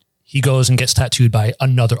apprenticeship, he goes and gets tattooed by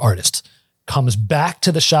another artist. Comes back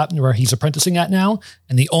to the shop where he's apprenticing at now,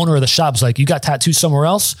 and the owner of the shop's like, you got tattooed somewhere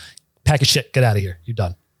else? Pack your shit, get out of here. You're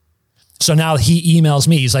done. So now he emails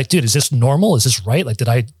me. He's like, dude, is this normal? Is this right? Like, did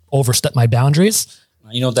I overstep my boundaries?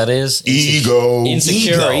 You know what that is? Ego.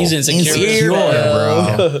 Insecure. He's insecure,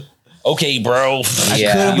 bro. Okay, bro.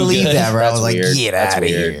 I couldn't believe that, bro. I was like, weird. get That's out of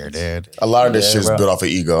weird. here, dude. A lot of this shit is built off of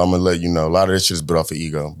ego. I'm going to let you know. A lot of this shit is built off of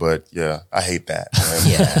ego. But yeah, I hate that.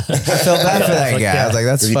 Yeah. I felt bad for that guy. I was like,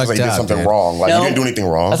 that's Because fucked you up. did something dude. wrong. Like, No. you didn't do anything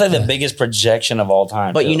wrong. That's like the biggest projection of all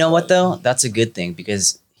time. But too. you know what though? That's a good thing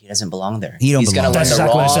because he doesn't belong there. He don't He's belong gonna there. learn That's the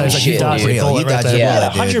exactly what I wrong said. It's like you shit, dodged dude. a bullet right there.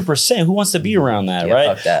 Yeah, Yeah, 100%. Who wants to be around that, Yeah,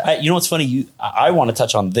 right? fuck that. You know what's funny? I want to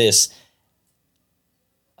touch on this.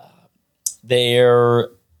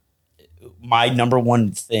 My number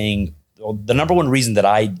one thing, the number one reason that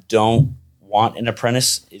I don't want an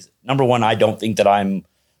apprentice is, number one, I don't think that I'm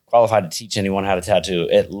qualified to teach anyone how to tattoo,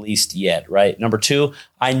 at least yet, right? Number two,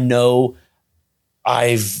 I know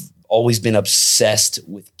I've always been obsessed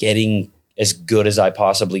with getting as good as I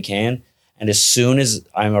possibly can. And as soon as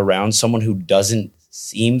I'm around someone who doesn't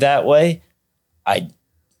seem that way, I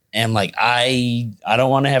am like, I don't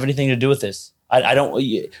want to have anything to do with this. I don't,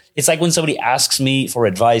 it's like when somebody asks me for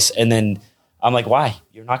advice and then I'm like, why?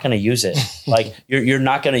 You're not going to use it. Like you're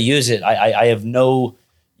not going to use it. I have no,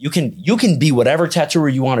 you can be whatever tattooer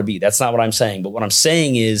you want to be. That's not what I'm saying. But what I'm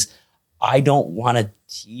saying is I don't want to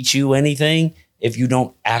teach you anything if you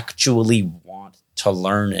don't actually want to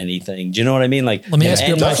learn anything. Do you know what I mean? Like, Let me ask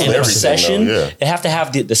you a question. an obsession, Though, yeah. they have to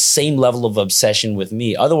have the same level of obsession with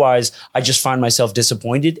me. Otherwise, I just find myself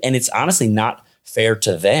disappointed, and it's honestly not fair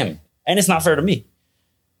to them, and it's not fair to me.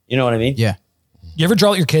 You know what I mean? Yeah. You ever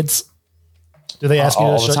draw with your kids? Do they ask you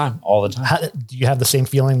all to the time? All the time. Do you have the same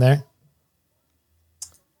feeling there?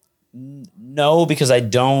 No, because I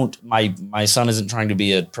don't. My son isn't trying to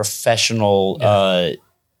be a professional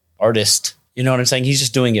artist. You know what I'm saying? He's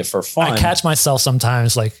just doing it for fun. I catch myself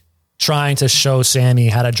sometimes like trying to show Sammy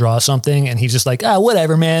how to draw something, and he's just like,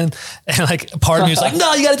 whatever, man. And like part of me is like,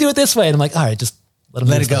 no, you got to do it this way. And I'm like, all right, just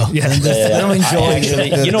let it go. Yeah. Let him enjoy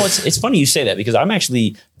it. You know, it's funny you say that because I'm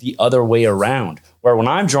actually the other way around, where when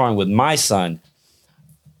I'm drawing with my son,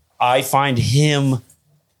 I find him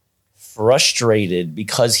frustrated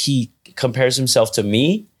because he compares himself to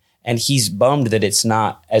me. And he's bummed that it's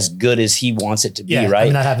not as good as he wants it to be, right? I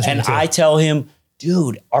mean, that happens to me too. I tell him,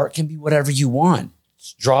 dude, art can be whatever you want.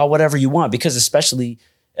 Draw whatever you want, because especially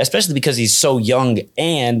because he's so young,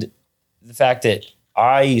 and the fact that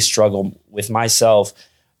I struggle with myself,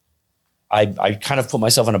 I kind of put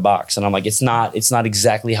myself in a box, and I'm like, it's not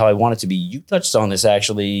exactly how I want it to be. You touched on this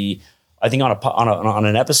actually, I think on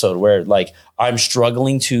an episode where like I'm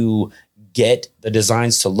struggling to get the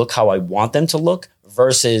designs to look how I want them to look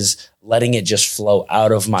versus letting it just flow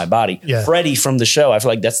out of my body. Yeah. Freddie from the show, I feel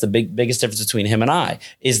like that's the biggest difference between him and I,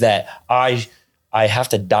 is that I have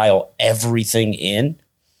to dial everything in,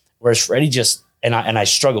 whereas Freddie just, and I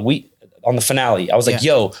struggle. On the finale, I was like,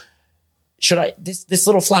 yo, should I, this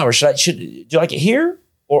little flower, do you like it here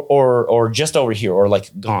or just over here, or like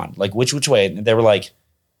gone? Like which way? And they were like,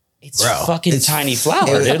 it's fucking tiny flower,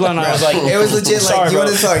 dude. And I was like, it was legit. Sorry, like, you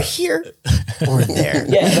want to start here or there?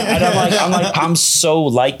 Yeah, and I'm so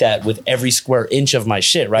like that with every square inch of my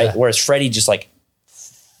shit, right? Yeah. Whereas Freddie just like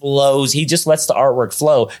flows. He just lets the artwork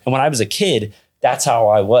flow. And when I was a kid, that's how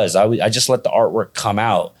I was. I just let the artwork come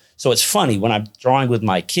out. So it's funny when I'm drawing with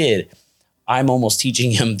my kid, I'm almost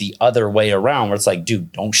teaching him the other way around, where it's like,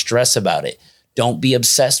 dude, don't stress about it. Don't be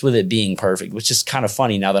obsessed with it being perfect, which is kind of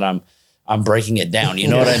funny now that I'm breaking it down. You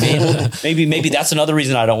know what I mean? Maybe that's another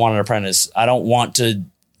reason I don't want an apprentice. I don't want to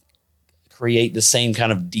create the same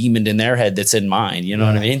kind of demon in their head that's in mine. You know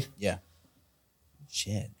what I mean? Yeah.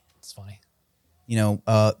 Shit. It's funny. You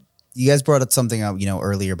know, you guys brought up something up,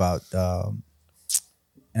 earlier about, and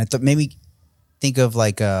I thought maybe think of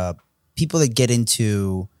like people that get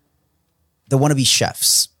into, they want to be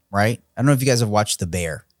chefs, right? I don't know if you guys have watched The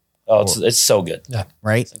Bear. Oh, it's so good. Yeah.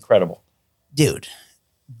 Right? It's incredible. Dude,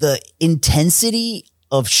 the intensity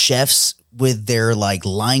of chefs with their like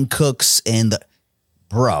line cooks and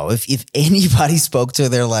if anybody spoke to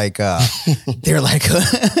their like they're like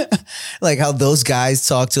like how those guys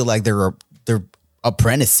talk to like their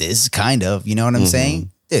apprentices, kind of, you know what I'm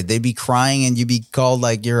saying? Dude, they'd be crying and you'd be called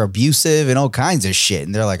like you're abusive and all kinds of shit.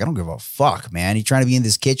 And they're like, I don't give a fuck, man. You trying to be in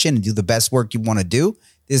this kitchen and do the best work you want to do?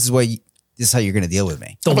 This is how you're going to deal with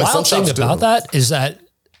me. The wild thing about that is that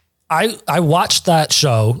I watched that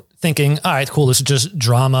show thinking, all right, cool, this is just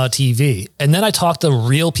drama TV. And then I talked to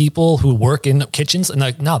real people who work in kitchens and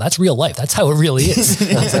like, no, that's real life. That's how it really is.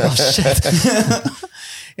 And I was like, oh shit.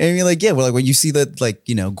 And you're like, yeah, well, like when you see that, like,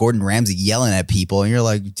 Gordon Ramsay yelling at people and you're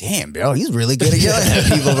like, damn, bro, he's really good at yelling at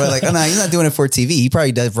people. But like, oh no, he's not doing it for TV. He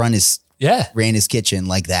probably does ran his kitchen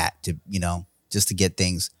like that to, just to get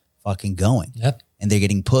things fucking going. Yep. And they're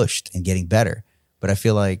getting pushed and getting better. But I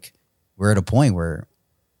feel like we're at a point where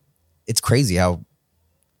it's crazy how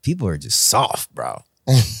people are just soft, bro.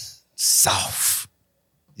 Soft.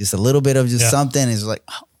 Just a little bit of just something is like,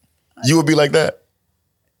 oh. You would be like that?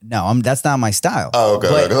 No, that's not my style. Oh, okay.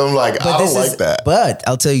 But I'm like, I don't like that. But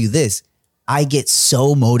I'll tell you this. I get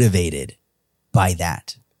so motivated by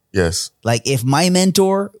that. Yes. Like when my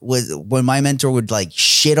mentor would like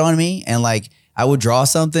shit on me and like I would draw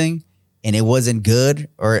something and it wasn't good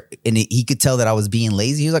he could tell that I was being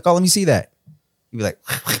lazy. He was like, oh, let me see that. He'd be like,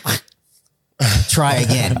 try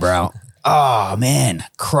again, bro. Oh man,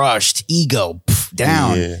 crushed ego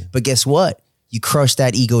down. Yeah. But guess what? You crush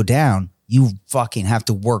that ego down. You fucking have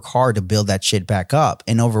to work hard to build that shit back up.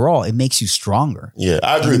 And overall, it makes you stronger. Yeah,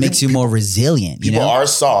 I agree. It makes you more resilient. People are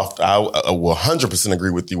soft. I will 100%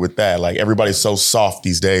 agree with you with that. Like everybody's so soft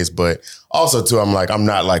these days. But also too, I'm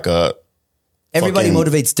not like a everybody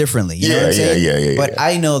motivates differently. You know what I'm saying? Yeah. But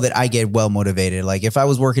I know that I get well motivated. Like if I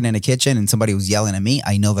was working in a kitchen and somebody was yelling at me,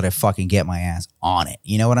 I know that I fucking get my ass on it.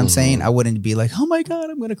 You know what I'm saying? I wouldn't be like, oh my God,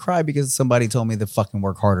 I'm going to cry because somebody told me to fucking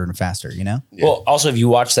work harder and faster, Yeah. Well, also if you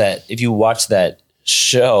watch that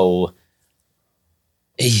show,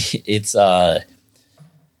 it's have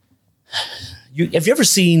you ever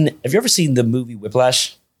seen the movie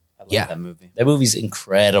Whiplash? I love that movie. That movie's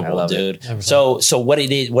incredible, dude. So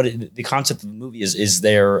the concept of the movie is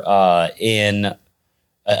they're in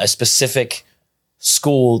a specific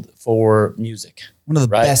school for music. One of the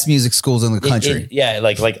best music schools in the country.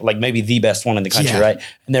 Like maybe the best one in the country, right?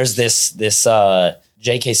 And there's this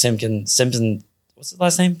J.K. Simpson, what's his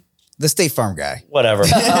last name? The State Farm guy. Whatever.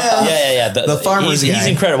 Yeah. The farmer's he's guy.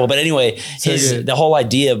 incredible. But anyway, good. the whole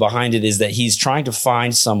idea behind it is that he's trying to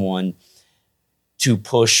find someone to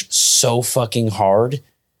push so fucking hard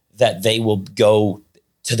that they will go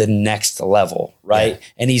to the next level, right?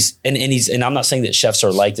 Yeah. And I'm not saying that chefs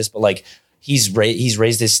are like this, but like he's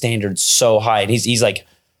raised his standards so high, and he's like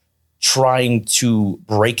trying to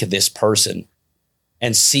break this person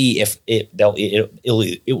and see if it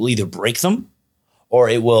will either break them or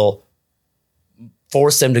it will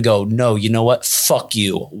force them to go, no, you know what? Fuck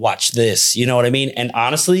you. Watch this. You know what I mean? And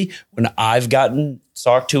honestly, when I've gotten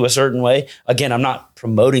talked to a certain way, again, I'm not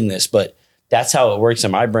promoting this, but that's how it works in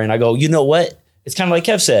my brain. I go, you know what? It's kind of like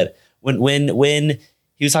Kev said, when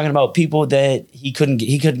he was talking about people that he couldn't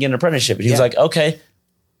get an apprenticeship, and he was like, okay,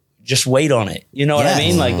 just wait on it. You know what I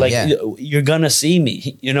mean? Like you're gonna see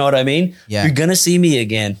me. You know what I mean? Yeah. You're gonna see me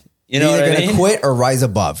again. You know what I mean? You're gonna quit or rise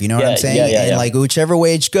above. You know what I'm saying? And like whichever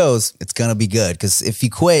way it goes, it's gonna be good. Because if you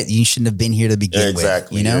quit, you shouldn't have been here to begin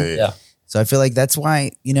with. You know? Yeah. So I feel like that's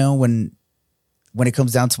why, you know, when it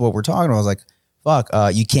comes down to what we're talking about, I was like, fuck,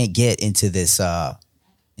 you can't get into this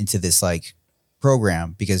like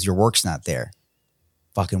program because your work's not there.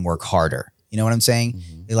 Fucking work harder. You know what I'm saying?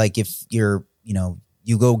 Mm-hmm. Like if you're, you know,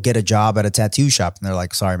 you go get a job at a tattoo shop and they're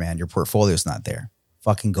like, sorry, man, your portfolio's not there.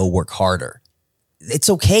 Fucking go work harder. It's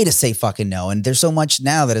okay to say fucking no. And there's so much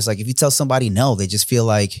now that it's like, if you tell somebody no, they just feel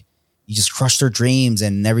like you just crushed their dreams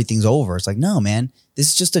and everything's over. It's like, no, man, this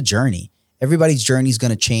is just a journey. Everybody's journey is going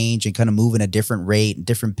to change and kind of move in a different rate,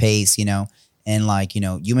 different pace, you know? And like, you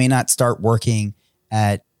know, you may not start working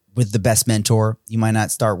with the best mentor. You might not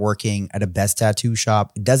start working at a best tattoo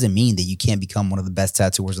shop. It doesn't mean that you can't become one of the best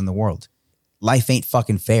tattooers in the world. Life ain't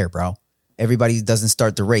fucking fair, bro. Everybody doesn't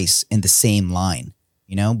start the race in the same line,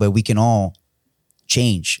 you know, but we can all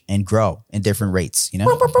change and grow in different rates, you know?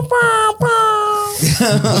 Straight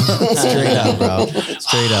up, bro.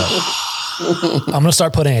 Straight up. I'm going to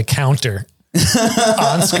start putting a counter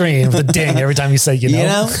on screen with a ding every time you say, you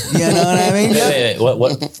know? You know what I mean?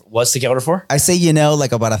 Wait. What's the counter for? I say, you know,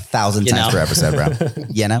 like about 1,000 times per episode, bro.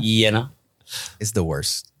 You know? You know? It's the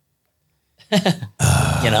worst. You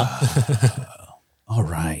know? All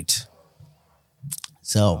right.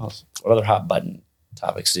 So, what other hot button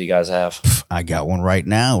topics do you guys have? I got one right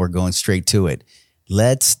now. We're going straight to it.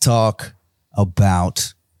 Let's talk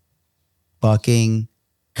about fucking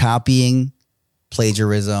copying,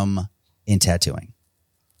 plagiarism in tattooing.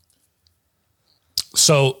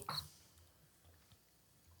 So,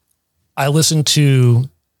 I listened to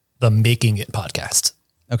the Making It podcast.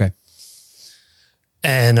 Okay.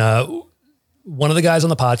 And one of the guys on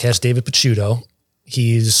the podcast, David Picciuto,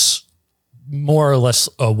 he's more or less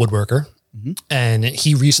a woodworker. Mm-hmm. And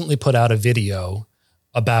he recently put out a video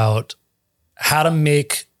about how to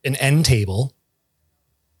make an end table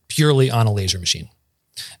purely on a laser machine.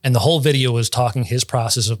 And the whole video was talking his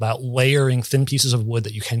process about layering thin pieces of wood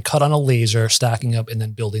that you can cut on a laser, stacking up, and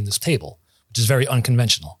then building this table, which is very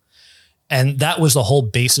unconventional. And that was the whole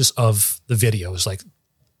basis of the video, was like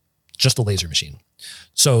just a laser machine.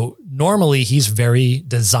 So normally he's very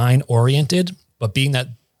design oriented, but being that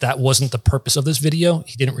that wasn't the purpose of this video,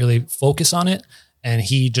 he didn't really focus on it. And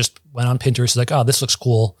he just went on Pinterest. He's like, oh, this looks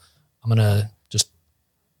cool. I'm going to just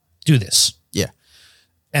do this. Yeah.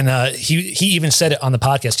 And he even said it on the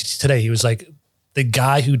podcast today. He was like, the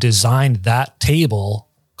guy who designed that table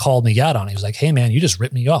called me out on it. He was like, hey man, you just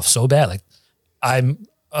ripped me off so bad. Like, I'm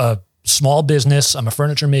a small business. I'm a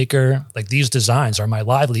furniture maker. Like, these designs are my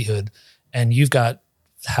livelihood. And you've got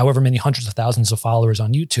however many hundreds of thousands of followers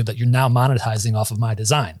on YouTube that you're now monetizing off of my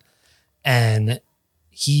design. And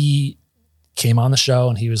he came on the show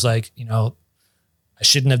and he was like, you know, I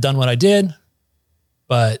shouldn't have done what I did,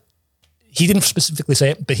 but he didn't specifically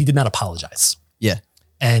say it, but he did not apologize. Yeah.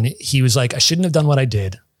 And he was like, I shouldn't have done what I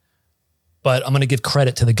did, but I'm going to give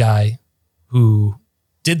credit to the guy who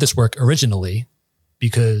did this work originally,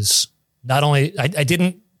 because not only I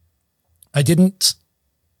didn't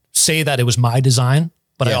say that it was my design,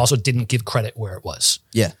 but I also didn't give credit where it was.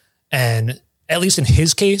 Yeah. And at least in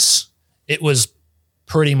his case, it was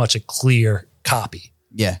pretty much a clear copy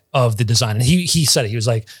of the design. And he said it. He was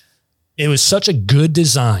like, it was such a good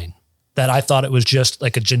design that I thought it was just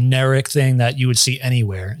like a generic thing that you would see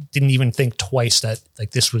anywhere. Didn't even think twice that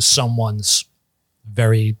like this was someone's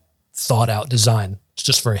very thought out design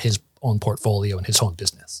just for his own portfolio and his own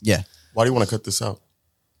business. Yeah. Why do you want to cut this out?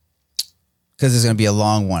 Because it's going to be a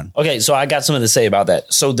long one. Okay, so I got something to say about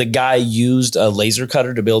that. So the guy used a laser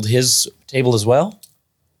cutter to build his table as well?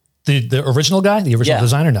 The original guy, the original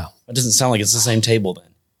designer, no. It doesn't sound like it's the same table then.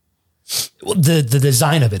 Well, the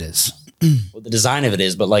design of it is. what the design of it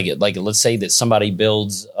is, but like let's say that somebody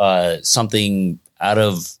builds something out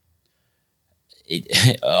of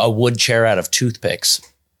a wood chair out of toothpicks,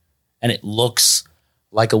 and it looks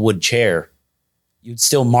like a wood chair. You'd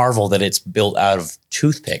still marvel that it's built out of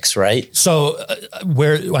toothpicks, right? So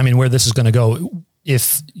where this is going to go,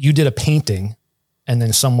 if you did a painting and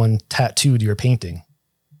then someone tattooed your painting,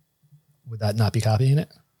 would that not be copying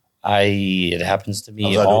it? It happens to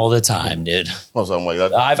me all the time, dude. Or something like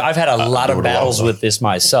that. I've had a lot of battles with this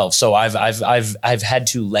myself, so I've had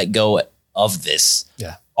to let go of this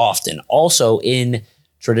often. Also, in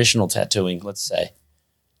traditional tattooing, let's say,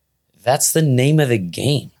 that's the name of the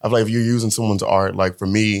game. I feel like if you're using someone's art, like for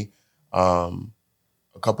me, a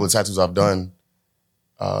couple of tattoos I've done,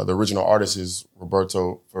 the original artist is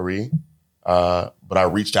Roberto Ferri, but I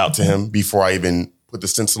reached out to him before I even put the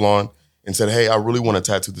stencil on and said, hey, I really want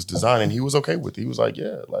to tattoo this design. And he was okay with it. He was like,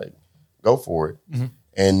 yeah, like, go for it. Mm-hmm.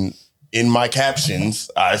 And in my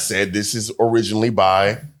captions, I said, this is originally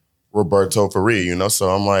by Roberto Ferri, you know?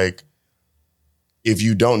 So I'm like, if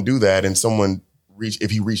you don't do that and someone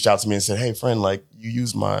if he reached out to me and said, hey, friend, like, you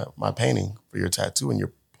used my painting for your tattoo and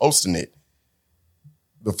you're posting it,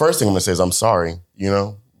 the first thing I'm going to say is, I'm sorry, you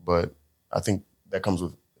know? But I think that comes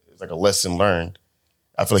with, it's like a lesson learned.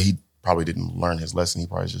 I feel like he probably didn't learn his lesson. He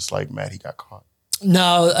probably just like mad he got caught.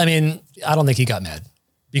 No, I mean, I don't think he got mad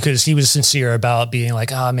because he was sincere about being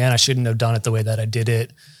like, oh man, I shouldn't have done it the way that I did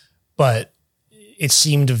it. But it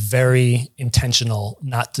seemed very intentional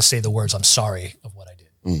not to say the words, I'm sorry, of what I did.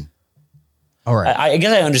 Mm. All right. I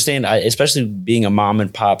guess I understand, especially being a mom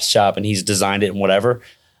and pop shop and he's designed it and whatever.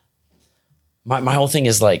 My whole thing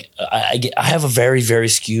is like, I have a very, very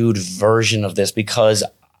skewed version of this because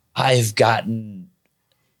I've gotten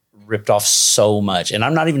ripped off so much. And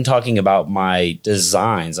I'm not even talking about my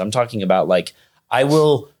designs. I'm talking about like, I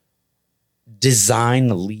will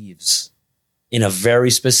design leaves in a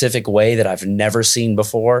very specific way that I've never seen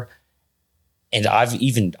before. And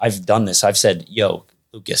I've done this. I've said, yo,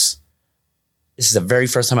 Lucas, this is the very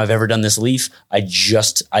first time I've ever done this leaf. I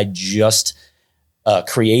just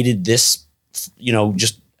created this, you know,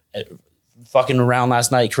 just fucking around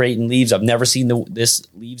last night creating leaves. I've never seen this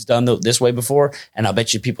leaves done this way before. And I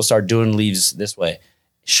bet you people start doing leaves this way.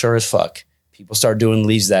 Sure as fuck. People start doing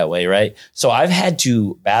leaves that way, right? So I've had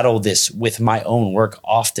to battle this with my own work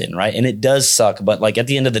often, right? And it does suck. But like at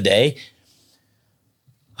the end of the day,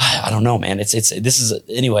 I don't know, man.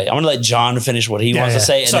 Anyway, I'm going to let John finish what he wants to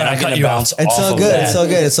say. And then I'm going to bounce off It's all good. It's all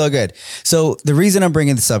good. It's all good. So the reason I'm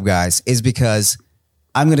bringing this up, guys, is because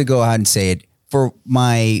I'm going to go ahead and say it for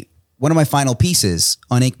one of my final pieces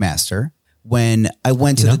on Ink Master. When I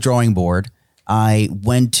went to the drawing board, I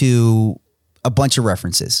went to a bunch of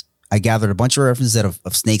references. I gathered a bunch of references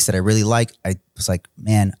of snakes that I really like. I was like,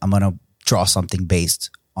 man, I'm going to draw something based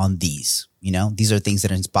on these. You know, these are things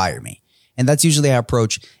that inspire me. And that's usually how I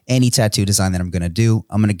approach any tattoo design that I'm going to do.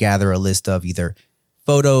 I'm going to gather a list of either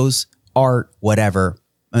photos, art, whatever,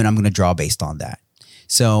 and I'm going to draw based on that.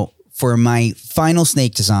 So for my final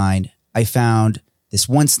snake design, I found this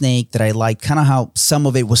one snake that I liked, kind of how some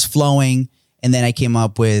of it was flowing. And then I came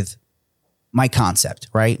up with my concept,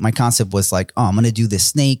 right? My concept was like, oh, I'm going to do this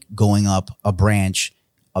snake going up a branch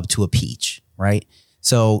up to a peach, right?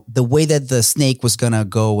 So the way that the snake was going to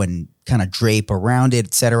go and kind of drape around it,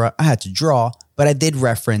 etc., I had to draw, but I did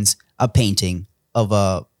reference a painting of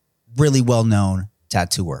a really well-known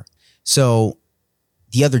tattooer. So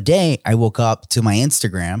the other day I woke up to my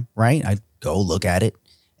Instagram, right? I go look at it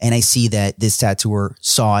and I see that this tattooer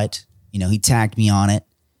saw it. You know, he tagged me on it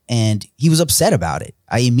and he was upset about it.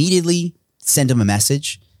 I immediately sent him a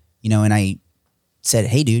message, you know, and I said,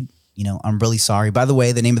 hey, dude, you know, I'm really sorry. By the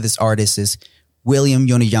way, the name of this artist is William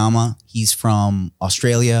Yoneyama. He's from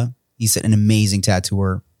Australia. He's an amazing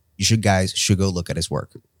tattooer. You guys should go look at his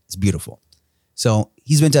work. It's beautiful. So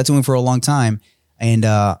he's been tattooing for a long time. And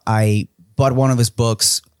I bought one of his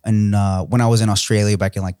books and when I was in Australia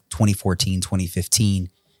back in like 2014, 2015,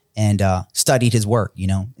 and studied his work, you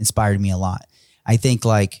know, inspired me a lot. I think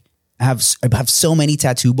like I have so many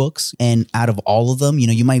tattoo books, and out of all of them, you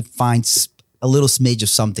know, you might find a little smidge of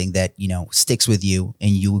something that, you know, sticks with you and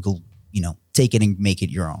you will, you know, take it and make it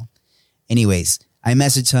your own. Anyways, I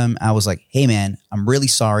messaged him. I was like, hey man, I'm really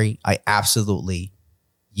sorry. I absolutely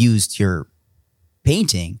used your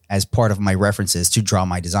painting as part of my references to draw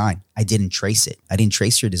my design. I didn't trace it. I didn't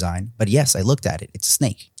trace your design, but yes, I looked at it. It's a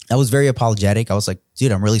snake. I was very apologetic. I was like,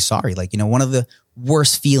 dude, I'm really sorry. Like, you know, one of the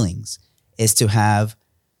worst feelings is to have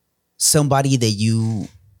somebody that you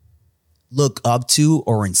look up to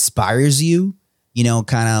or inspires you, you know,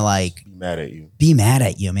 kind of like Be mad at you. Be mad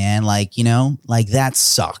at you, man. Like, you know, like that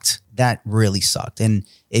sucked. that really sucked. And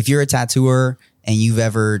if you're a tattooer and you've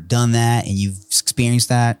ever done that and you've experienced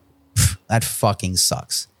that, that fucking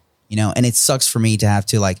sucks, you know? And it sucks for me to have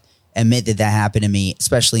to like admit that happened to me,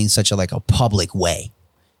 especially in such a like a public way,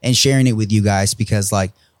 and sharing it with you guys, because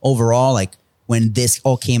like overall, like when this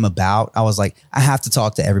all came about, I was like, I have to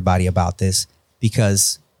talk to everybody about this,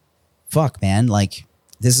 because fuck, man, like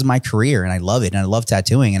this is my career and I love it and I love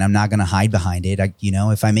tattooing, and I'm not going to hide behind it. I, you know,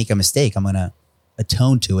 if I make a mistake, I'm going to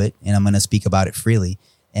atone to it and I'm going to speak about it freely.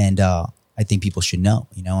 And I think people should know,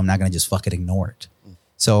 you know, I'm not going to just fucking ignore it.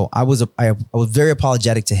 So I was very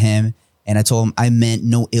apologetic to him, and I told him I meant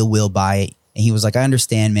no ill will by it. And he was like, I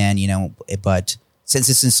understand, man, you know, but since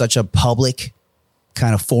it's in such a public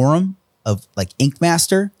kind of forum of like Ink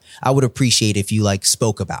Master, I would appreciate if you like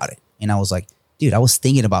spoke about it. And I was like, dude, I was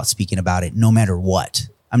thinking about speaking about it no matter what.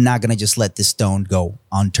 I'm not going to just let this stone go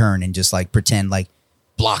unturned and just like pretend like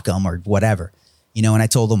block them or whatever, you know. And I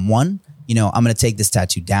told him, one, you know, I'm going to take this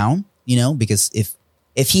tattoo down, you know, because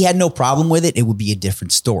if he had no problem with it, it would be a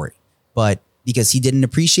different story. But because he didn't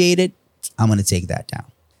appreciate it, I'm going to take that down.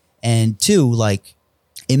 And two, like,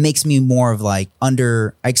 it makes me more of like I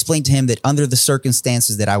explained to him that under the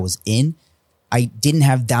circumstances that I was in, I didn't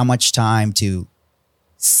have that much time to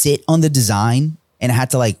sit on the design, and I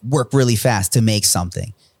had to like work really fast to make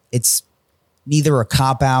something. It's neither a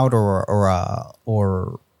cop out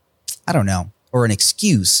or I don't know, or an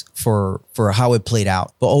excuse for how it played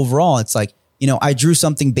out. But overall, it's like, you know, I drew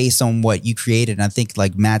something based on what you created. And I think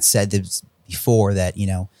like Matt said this before, that, you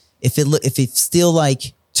know, if it's still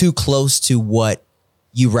like too close to what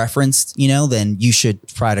you referenced, you know, then you should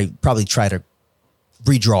probably try to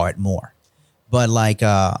redraw it more. But like,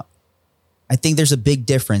 I think there's a big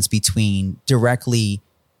difference between directly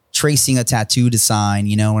tracing a tattoo design,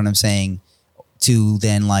 you know what I'm saying, to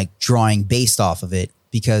then like drawing based off of it,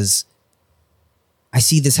 because I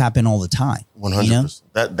see this happen all the time. 100%. You know?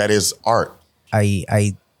 That is art.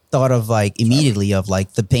 I thought of like immediately of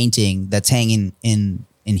like the painting that's hanging in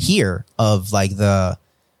here of like the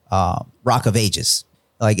Rock of Ages.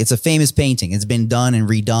 Like, it's a famous painting. It's been done and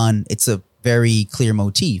redone. It's a very clear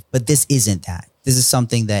motif, but this isn't that. This is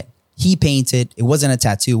something that he painted. It wasn't a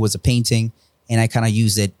tattoo, it was a painting. And I kind of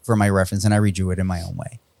used it for my reference, and I redrew it in my own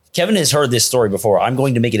way. Kevin has heard this story before. I'm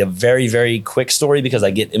going to make it a very, very quick story because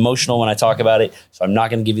I get emotional when I talk about it. So I'm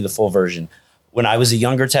not going to give you the full version. When I was a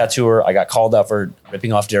younger tattooer, I got called out for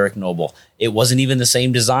ripping off Derek Noble. It wasn't even the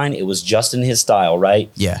same design. It was just in his style,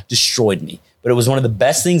 right? Yeah. Destroyed me. But it was one of the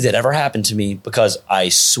best things that ever happened to me, because I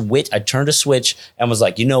turned a switch and was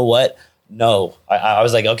like, you know what? No. I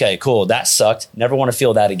was like, okay, cool. That sucked. Never want to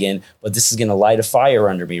feel that again. But this is going to light a fire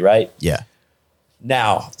under me, right? Yeah.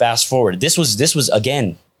 Now, fast forward. This was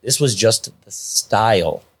just the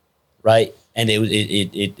style, right? And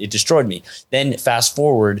it destroyed me. Then fast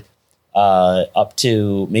forward up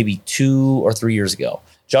to maybe 2 or 3 years ago.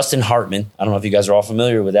 Justin Hartman, I don't know if you guys are all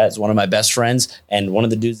familiar with that. It's one of my best friends and one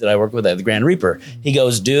of the dudes that I work with at the Grand Reaper. He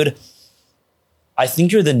goes, dude, I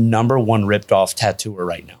think you're the #1 ripped off tattooer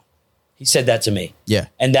right now. He said that to me. Yeah.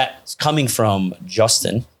 And that's coming from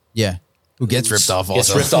Justin. Yeah. Who gets ripped off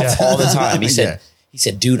also. Gets ripped off all the time. He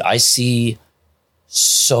said, dude, I see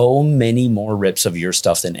so many more rips of your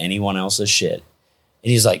stuff than anyone else's shit.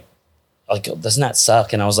 And he's like, doesn't that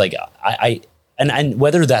suck? And I was like, and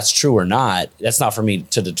whether that's true or not, that's not for me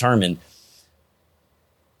to determine.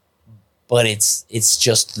 But it's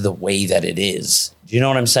just the way that it is. Do you know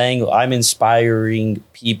what I'm saying? I'm inspiring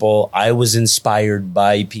people. I was inspired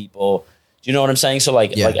by people. Do you know what I'm saying? So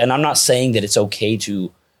and I'm not saying that it's okay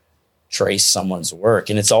to trace someone's work.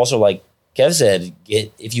 And it's also like Kev said,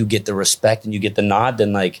 if you get the respect and you get the nod,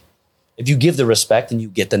 then like, if you give the respect and you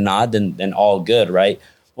get the nod, then all good, right?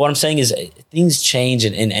 What I'm saying is things change,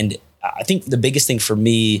 and I think the biggest thing for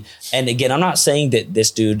me, and again, I'm not saying that this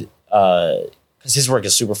dude, because his work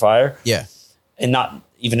is super fire. Yeah. And not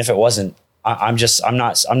even if it wasn't, I'm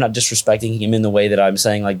not disrespecting him in the way that I'm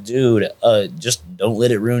saying like, dude, just don't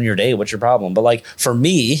let it ruin your day. What's your problem? But like for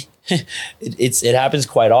me, it happens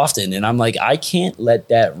quite often. And I'm like, I can't let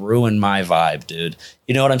that ruin my vibe, dude.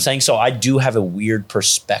 You know what I'm saying? So I do have a weird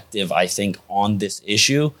perspective, I think, on this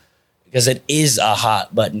issue, because it is a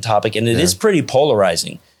hot button topic and it is pretty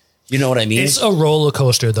polarizing. You know what I mean? It's a roller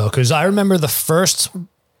coaster though, because I remember the first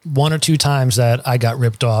 1 or 2 times that I got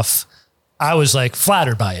ripped off, I was like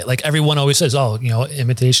flattered by it. Like everyone always says, oh, you know,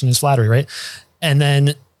 imitation is flattery, right? And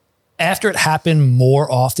then after it happened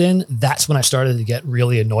more often, that's when I started to get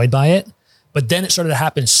really annoyed by it. But then it started to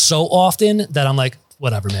happen so often that I'm like,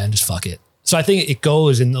 whatever, man, just fuck it. So I think it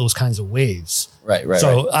goes in those kinds of waves. Right.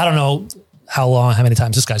 So I don't know how many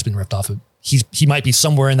times this guy's been ripped off. He might be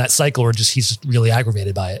somewhere in that cycle, or just he's really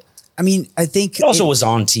aggravated by it. I mean, I think it also was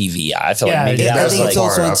on TV. I feel like maybe I think it's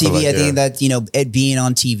also on TV. I think that, that, it being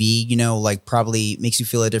on TV, like probably makes you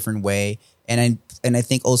feel a different way. And I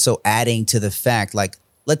think also adding to the fact, like,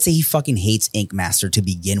 let's say he fucking hates Ink Master to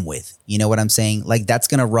begin with. You know what I'm saying? Like, that's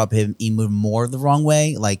going to rub him even more the wrong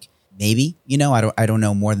way. Like, maybe, I don't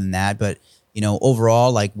know more than that. But,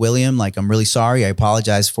 overall, like, William, like, I'm really sorry. I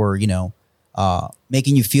apologize for,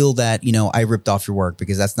 making you feel that, I ripped off your work,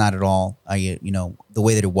 because that's not at all, the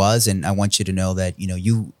way that it was. And I want you to know that,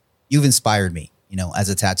 you've inspired me, as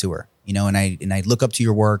a tattooer, and I look up to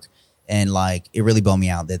your work, and like, it really bummed me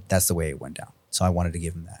out that that's the way it went down. So I wanted to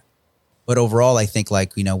give him that. But overall, I think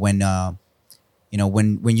like, when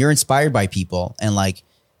you're inspired by people, and like,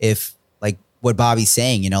 if like what Bobby's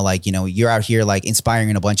saying, you're out here like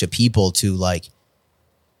inspiring a bunch of people to like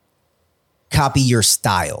copy your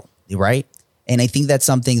style, right? And I think that's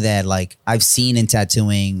something that like I've seen in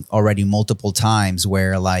tattooing already multiple times,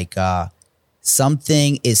 where like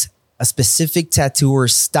something is a specific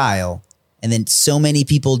tattooer's style, and then so many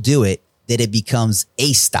people do it that it becomes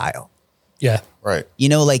a style. Yeah. Right.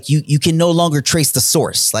 Like you can no longer trace the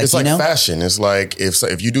source. Like, it's like fashion. It's like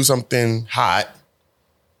if you do something hot,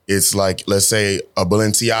 it's like, let's say a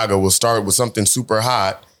Balenciaga will start with something super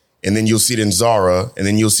hot, and then you'll see it in Zara, and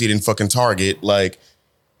then you'll see it in fucking Target. Like,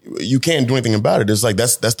 you can't do anything about it. It's like,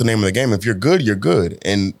 that's the name of the game. If you're good, you're good.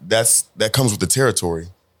 And that comes with the territory.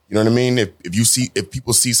 You know what I mean? If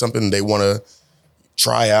people see something they want to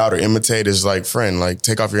try out or imitate, is like, friend, like,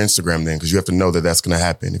 take off your Instagram then, because you have to know that that's going to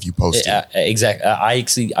happen if you post it.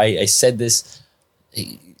 Exactly. I said this,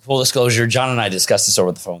 full disclosure, John and I discussed this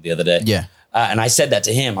over the phone the other day. Yeah. And I said that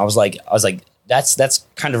to him. I was like, that's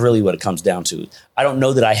kind of really what it comes down to. I don't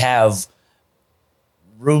know that I have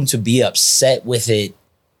room to be upset with it,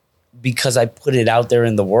 because I put it out there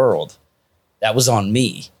in the world. That was on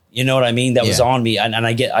me. You know what I mean? That was on me. And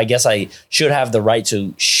I guess I should have the right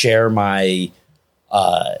to share my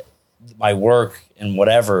work and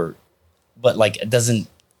whatever, but like, it doesn't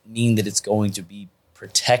mean that it's going to be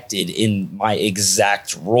protected in my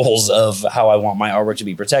exact rules of how I want my artwork to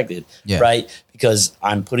be protected. Yeah. Right. Because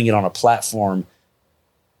I'm putting it on a platform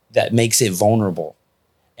that makes it vulnerable.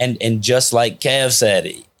 And just like Kev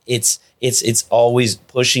said, it's always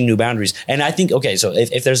pushing new boundaries. And I think, okay, so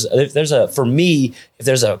if there's a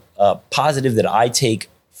positive that I take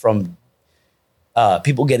from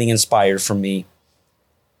people getting inspired from me,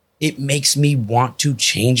 it makes me want to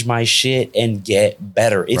change my shit and get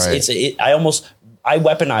better. I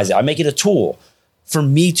weaponize it. I make it a tool for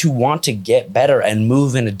me to want to get better and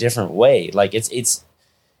move in a different way. Like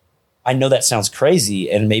I know that sounds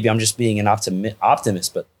crazy, and maybe I'm just being an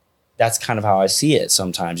optimist, but that's kind of how I see it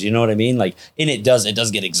sometimes. You know what I mean? Like, and it does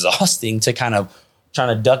get exhausting to kind of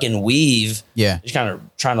trying to duck and weave. Yeah. Just kind of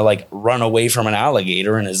trying to like run away from an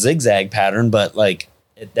alligator in a zigzag pattern. But like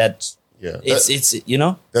it's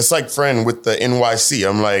that's like, friend, with the NYC.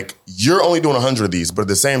 I'm like, you're only doing 100 of these, but at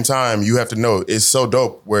the same time, you have to know it's so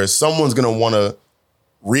dope where someone's going to want to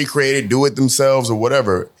recreate it, do it themselves or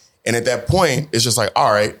whatever. And at that point, it's just like,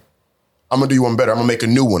 all right, I'm going to do you one better. I'm going to make a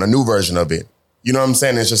new one, a new version of it. You know what I'm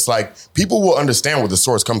saying? It's just like, people will understand where the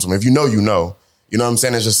source comes from. If you know, you know. You know what I'm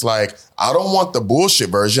saying? It's just like, I don't want the bullshit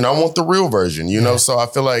version. I want the real version, know? So I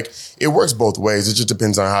feel like it works both ways. It just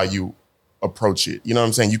depends on how you approach it. You know what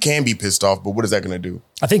I'm saying? You can be pissed off, but what is that going to do?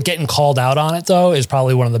 I think getting called out on it, though, is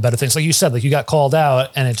probably one of the better things. Like you said, like, you got called out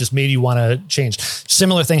and it just made you want to change.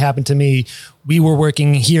 Similar thing happened to me. We were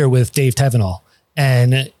working here with Dave Tevenall,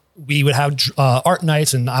 and we would have art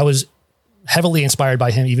nights, and I was heavily inspired by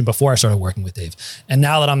him even before I started working with Dave. And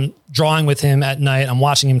now that I'm drawing with him at night, I'm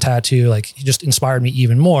watching him tattoo, like, he just inspired me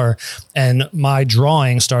even more. And my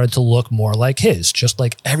drawing started to look more like his, just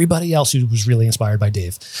like everybody else who was really inspired by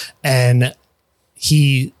Dave. And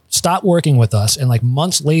he stopped working with us. And like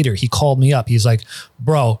months later, he called me up. He's like,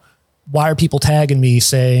 bro, why are people tagging me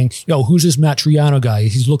saying, yo, who's this Matt Triano guy?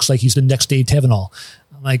 He looks like he's the next Dave Tevenall.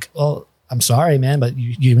 I'm like, well, I'm sorry, man, but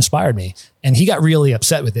you inspired me. And he got really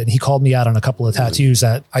upset with it. And he called me out on a couple of tattoos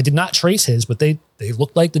that I did not trace his, but they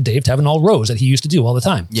looked like the Dave Tevenall rose that he used to do all the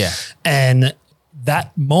time. Yeah. And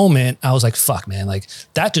that moment, I was like, fuck, man, like,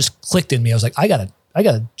 that just clicked in me. I was like, I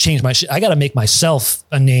gotta change my shit. I gotta make myself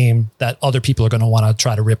a name that other people are going to want to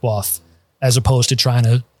try to rip off, as opposed to trying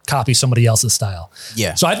to copy somebody else's style.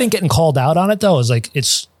 Yeah. So I think getting called out on it, though, is like,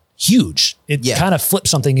 it's huge. It kind of flips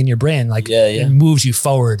something in your brain. Like, it moves you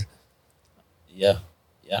forward. Yeah.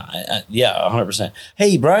 100%.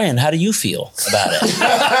 Hey, Brian, how do you feel about it?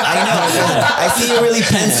 I know. I see you're really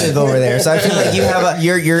pensive over there. So I feel like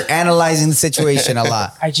you're analyzing the situation a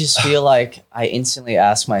lot. I just feel like I instantly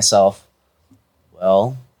ask myself,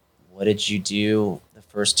 well, what did you do the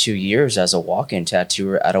first 2 years as a walk-in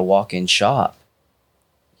tattooer at a walk-in shop,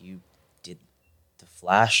 you did the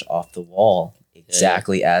flash off the wall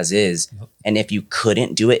exactly as is. Yep. And if you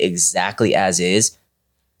couldn't do it exactly as is,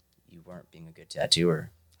 you weren't being a good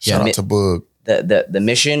tattooer. Shout out to Boog. The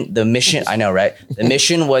mission, I know, right? The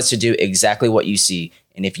mission was to do exactly what you see.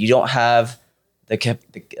 And if you don't have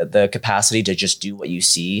the capacity to just do what you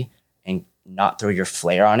see and not throw your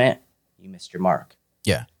flair on it, you missed your mark.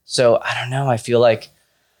 Yeah. So I don't know. I feel like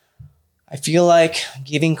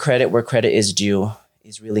giving credit where credit is due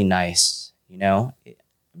is really nice. You know,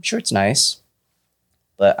 I'm sure it's nice,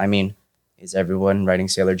 but I mean, is everyone writing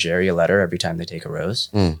Sailor Jerry a letter every time they take a rose?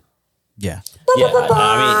 Yeah. Yeah,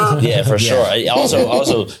 I mean, yeah, for sure.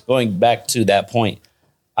 Also going back to that point,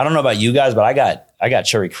 I don't know about you guys, but I got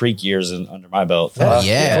Cherry Creek years under my belt. Oh,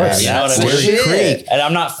 yeah. You know what I mean? Cherry Creek. And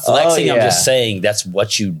I'm not flexing. I'm just saying that's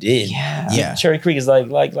what you did. Yeah. Cherry Creek is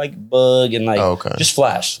like Bug and just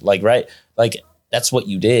Flash, right? Like that's what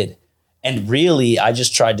you did. And really, I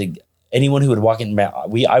just tried to anyone who would walk in.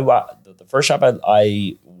 The first shop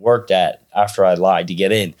I worked at after I lied to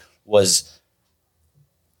get in was.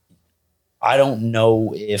 I don't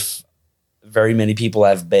know if very many people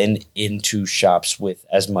have been into shops with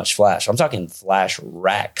as much flash. I'm talking flash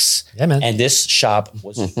racks. Yeah, man. And this shop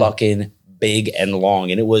was fucking big and long.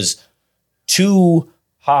 And it was 2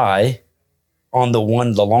 high on the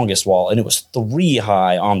longest wall. And it was 3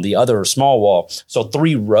 high on the other small wall. So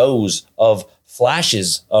 3 rows of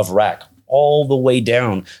flashes of rack all the way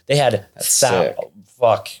down. They had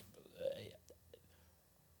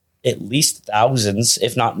at least thousands,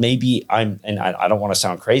 if not maybe I don't want to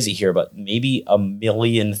sound crazy here, but maybe 1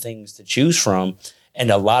 million things to choose from.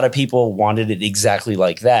 And a lot of people wanted it exactly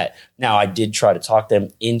like that. Now I did try to talk them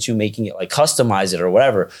into making it customize it or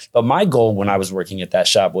whatever. But my goal when I was working at that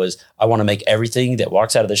shop was I want to make everything that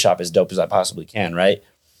walks out of the shop as dope as I possibly can. Right.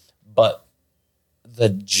 But the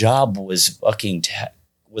job was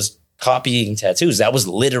was copying tattoos. That was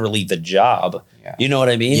literally the job. Yeah. You know what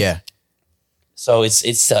I mean? Yeah. So it's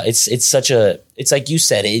such a, it's like you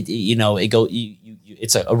said,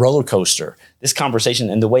 it's a roller coaster. This conversation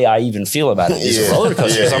and the way I even feel about it is a roller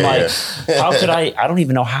coaster. I'm like, how could I don't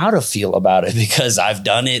even know how to feel about it because I've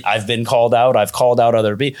done it. I've been called out. I've called out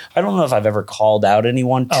other people. I don't know if I've ever called out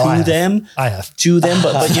anyone to them. I have. To them,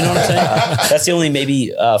 but you know what I'm saying? That's the only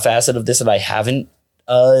maybe facet of this that I haven't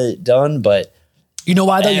done, but. You know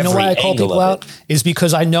why though? You know why I call people out? Is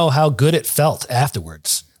because I know how good it felt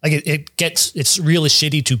afterwards. Like it's really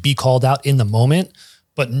shitty to be called out in the moment,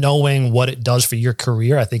 but knowing what it does for your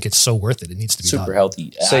career, I think it's so worth it. It needs to be super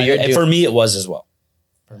healthy. So for me, it was as well.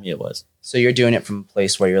 For me, it was. So you're doing it from a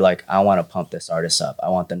place where you're like, I want to pump this artist up. I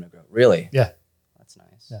want them to grow. Really? Yeah. That's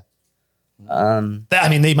nice. Yeah. I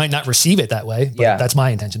mean, they might not receive it that way, but that's my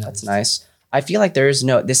intention. That's nice. I feel like this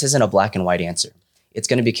isn't a black and white answer. It's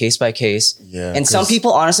going to be case by case. Yeah. And some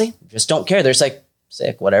people honestly just don't care. They're just like,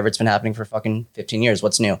 sick, whatever. It's been happening for fucking 15 years.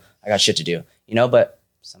 What's new? I got shit to do, but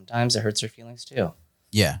sometimes it hurts their feelings too.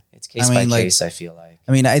 Yeah. It's case by case. I feel like,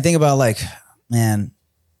 I think about I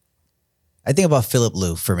think about Philip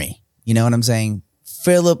Liu for me, you know what I'm saying?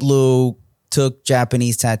 Philip Liu took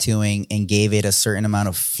Japanese tattooing and gave it a certain amount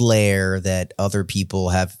of flair that other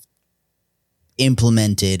people have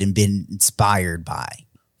implemented and been inspired by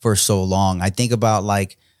for so long. I think about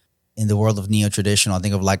in the world of neo-traditional, I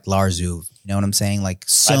think of Larzu. You know what I'm saying? I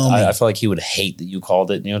feel like he would hate that you called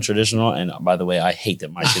it neo-traditional. And by the way, I hate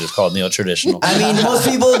that my shit is called neo-traditional. I mean, most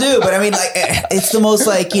people do, but it's the most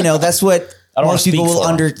that's what most people will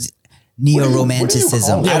under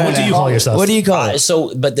neo-romanticism. What do you call yourself? What do you call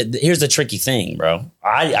it? But here's the tricky thing, bro.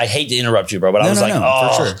 I hate to interrupt you, bro, but I was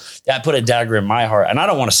for sure. That put a dagger in my heart. And I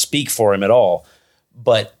don't want to speak for him at all.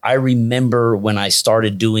 But I remember when I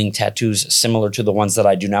started doing tattoos similar to the ones that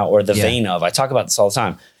I do now or the vein of. I talk about this all the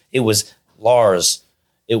time. It was Lars.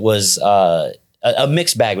 It was a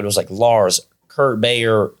mixed bag, but it was Lars, Kurt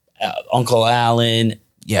Bayer, Uncle Alan,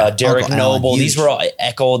 Derek Uncle Noble. Alan, these were all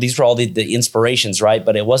Echo. These were all the inspirations, right?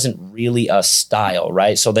 But it wasn't really a style,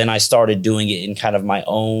 right? So then I started doing it in kind of my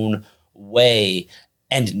own way.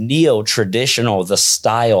 And neo-traditional, the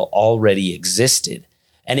style already existed.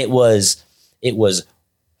 And it was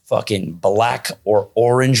fucking black or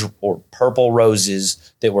orange or purple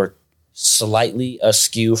roses that were slightly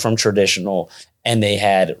askew from traditional. And they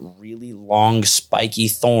had really long, spiky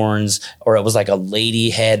thorns, or it was like a lady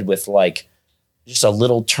head with just a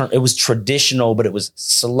little turn. It was traditional, but it was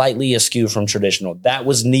slightly askew from traditional. That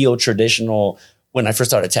was neo-traditional when I first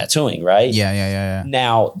started tattooing, right? Yeah.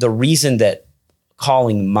 Now, the reason that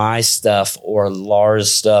calling my stuff or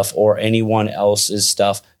Lars stuff or anyone else's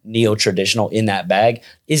stuff neo-traditional in that bag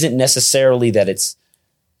isn't necessarily that it's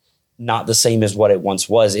not the same as what it once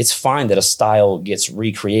was. It's fine that a style gets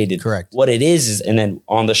recreated. Correct. What it is, and then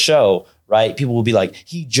on the show, right, people will be like,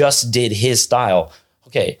 he just did his style.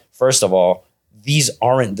 Okay, first of all, these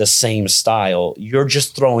aren't the same style. You're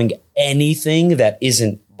just throwing anything that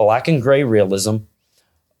isn't black and gray realism,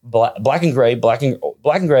 black and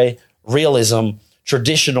gray realism,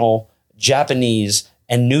 traditional, Japanese,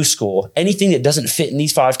 and new school. Anything that doesn't fit in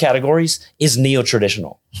these 5 categories is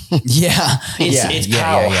neo-traditional. How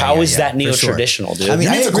is that neo-traditional, dude? I mean,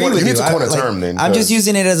 I agree with you. You need to coin a term then. I'm just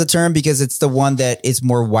using it as a term because it's the one that is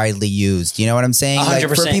more widely used. You know what I'm saying? 100%. Like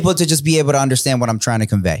for people to just be able to understand what I'm trying to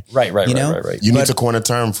convey. Right. You need to coin a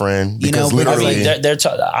term, friend. Because literally,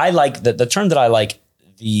 I like the term that I like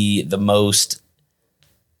the most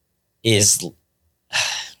is,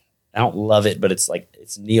 I don't love it, but it's like,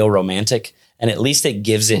 it's neo-romantic. And at least it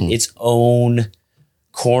gives it its own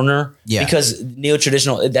corner. Yeah. Because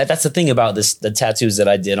neo-traditional, that's the thing about the tattoos that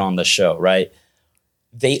I did on the show, right?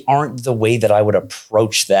 They aren't the way that I would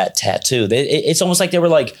approach that tattoo. It's almost like they were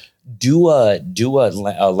like, do a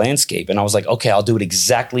landscape. And I was like, okay, I'll do it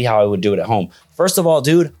exactly how I would do it at home. First of all,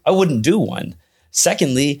 dude, I wouldn't do one.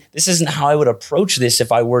 Secondly, this isn't how I would approach this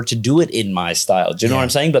if I were to do it in my style. Do you know what I'm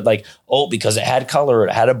saying? But like, because it had color,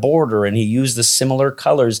 it had a border, and he used the similar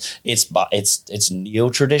colors, it's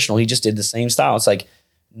neo-traditional. He just did the same style. It's like,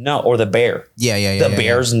 no, or the bear. The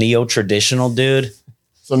bear's neo-traditional, dude.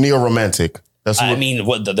 So neo-romantic. I mean,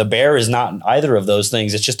 the bear is not either of those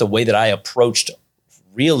things. It's just the way that I approached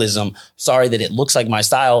realism. Sorry that it looks like my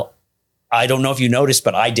style. I don't know if you noticed,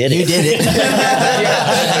 but I did it. You did it.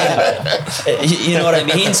 You know what I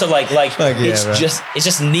mean? So like it's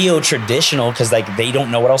just neo-traditional because like they don't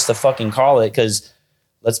know what else to fucking call it. Because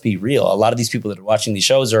let's be real, a lot of these people that are watching these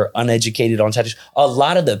shows are uneducated on tattoos. A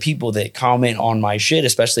lot of the people that comment on my shit,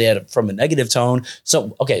 especially from a negative tone.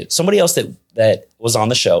 So somebody else that was on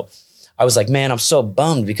the show, I was like, man, I'm so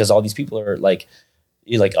bummed because all these people are like,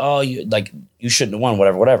 you're like, oh, you shouldn't have won,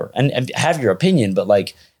 whatever, and have your opinion, but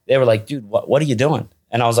like. They were like, dude, what are you doing?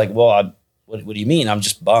 And I was like, well, what do you mean? I'm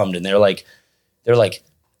just bummed. And they're like,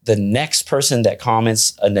 the next person that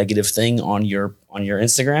comments a negative thing on your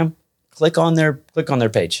Instagram, click on their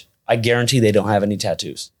page. I guarantee they don't have any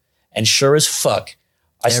tattoos. And sure as fuck,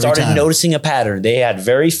 I started noticing a pattern. They had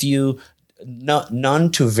very few,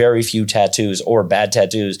 none to very few tattoos or bad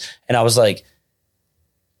tattoos. And I was like,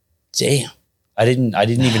 damn, I didn't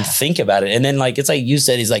even think about it. And then like, it's like you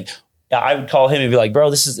said, he's like, I would call him and be like, bro,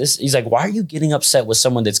 this is. He's like, why are you getting upset with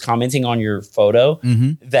someone that's commenting on your photo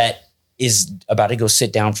that is about to go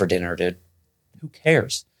sit down for dinner, dude? Who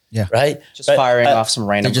cares? Yeah. Right. Just firing off some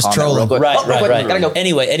random just comment real quick. Right. Gotta go.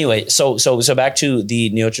 Anyway. So back to the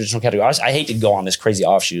neo-traditional category. I hate to go on this crazy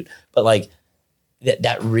offshoot, but like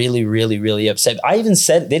that really, really, really upset. I even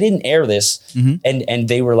said they didn't air this, and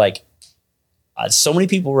they were like, so many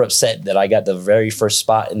people were upset that I got the very first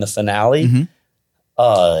spot in the finale.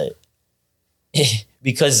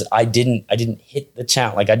 Because I didn't hit the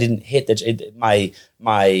channel. Like I didn't hit my,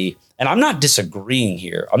 and I'm not disagreeing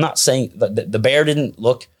here. I'm not saying the bear didn't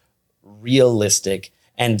look realistic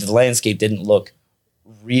and the landscape didn't look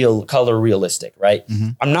color realistic, right?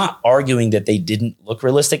 I'm not arguing that they didn't look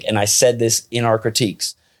realistic. And I said this in our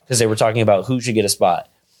critiques because they were talking about who should get a spot.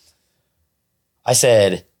 I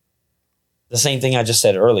said the same thing I just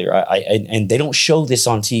said earlier. And they don't show this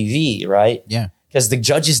on TV, right? Yeah. Because the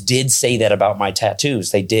judges did say that about my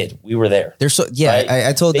tattoos. They did. We were there. They're so right?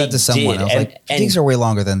 I told that to someone. I was like, things are way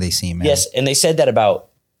longer than they seem, man. Yes, and they said that about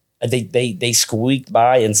they squeaked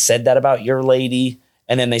by and said that about your lady,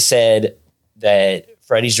 and then they said that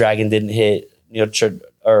Freddy's Dragon didn't hit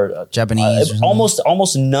Japanese.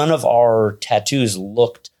 Almost none of our tattoos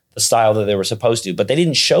looked the style that they were supposed to, but they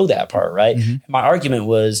didn't show that part, right? My argument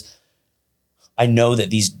was, I know that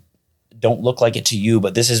these don't look like it to you,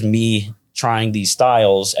 but this is me trying these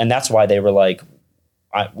styles, and that's why they were like,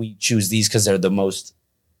 we choose these because they're the most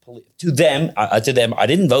to them. I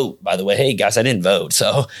didn't vote, by the way. Hey guys, I didn't vote, so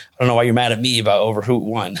I don't know why you're mad at me about over who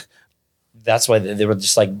won. That's why they were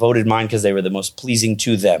just like voted mine because they were the most pleasing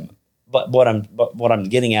to them. But what I'm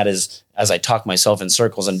getting at is, as I talk myself in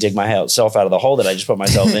circles and dig myself out of the hole that I just put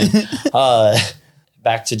myself in,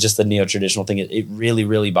 back to just the neo-traditional thing, it really,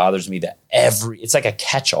 really bothers me that it's like a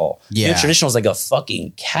catch-all. Yeah. Neo-traditional is like a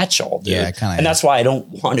fucking catch-all, dude. Yeah, kind of. And that's why I don't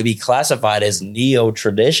want to be classified as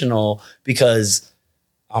neo-traditional, because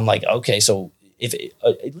I'm like, okay, so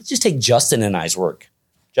let's just take Justin and I's work.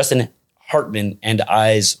 Justin Hartman and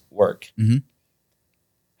I's work.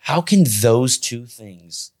 How can those two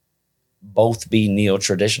things both be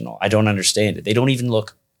neo-traditional? I don't understand it. They don't even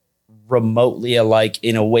look remotely alike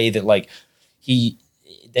in a way that like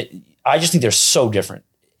I just think they're so different.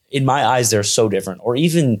 in my eyes, they're so different. Or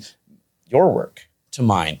even your work to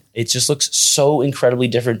mine. It just looks so incredibly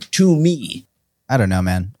different to me. I don't know,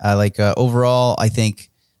 man. I like overall, I think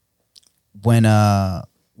when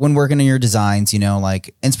working on your designs, you know,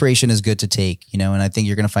 like inspiration is good to take, you know, and I think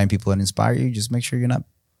you're going to find people that inspire you. Just make sure you're not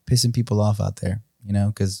pissing people off out there, you know,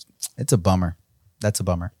 because it's a bummer. That's a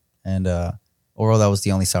bummer. And overall, that was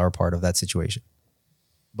the only sour part of that situation.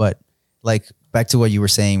 But like back to what you were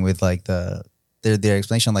saying with like their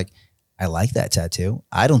explanation, like I like that tattoo.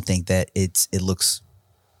 I don't think that it looks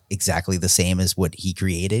exactly the same as what he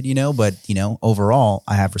created, you know, but you know, overall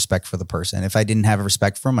I have respect for the person. If I didn't have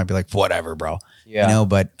respect for him, I'd be like, whatever, bro. Yeah. You know,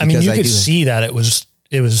 but I mean, you could see that it was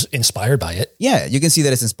inspired by it. Yeah, you can see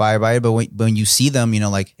that it's inspired by it, but when you see them, you know,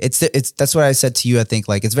 like it's that's what I said to you. I think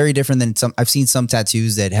like it's very different than I've seen some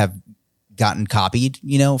tattoos that have gotten copied,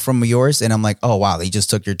 you know, from yours, and I'm like, oh wow, they just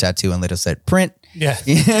took your tattoo and later said print. Yeah.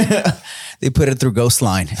 They put it through Ghost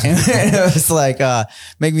Line. And it was like,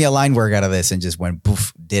 make me a line work out of this, and just went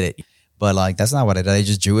poof, did it. But like that's not what I did. I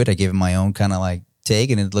just drew it. I gave it my own kind of like take,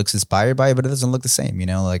 and it looks inspired by it, but it doesn't look the same, you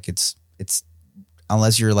know, like it's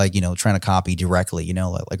unless you're like, you know, trying to copy directly, you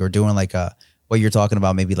know, like we're doing like what you're talking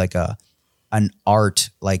about, maybe like an art,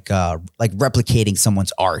 like replicating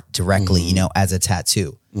someone's art directly, you know, as a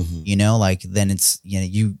tattoo, you know, like then it's, you know,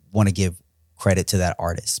 you want to give credit to that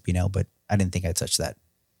artist, you know, but I didn't think I'd touch that.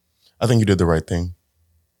 I think you did the right thing.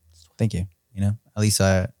 Thank you. You know, at least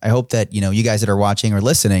I hope that, you know, you guys that are watching or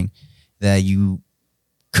listening, that you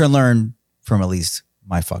can learn from at least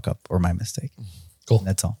my fuck up or my mistake. Cool.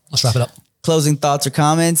 That's all. Let's wrap it up. Closing thoughts or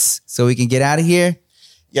comments so we can get out of here.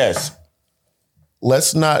 Yes.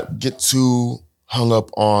 Let's not get too hung up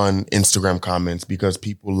on Instagram comments because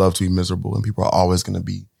people love to be miserable and people are always going to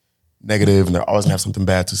be negative and they're always going to have something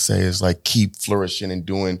bad to say. It's like keep flourishing and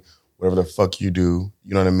doing whatever the fuck you do.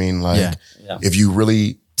 You know what I mean? Like if you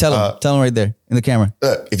really... Tell them right there in the camera.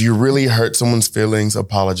 If you really hurt someone's feelings,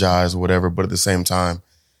 apologize or whatever. But at the same time,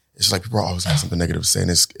 it's like people are always have something negative to say and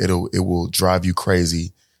it will drive you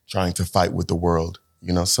crazy trying to fight with the world,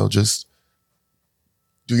 you know? So just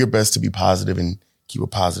do your best to be positive and keep a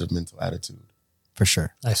positive mental attitude. For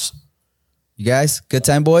sure. Nice. You guys, good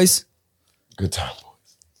time, boys? Good time,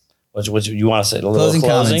 boys. What you want to say? A little Closing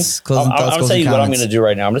closing? comments. Closing I'm thoughts, going to tell you closing what I'm comments. going to do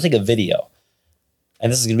right now. I'm going to take a video.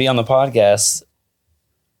 And this is going to be on the podcast.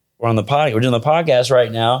 We're on the podcast. We're doing the podcast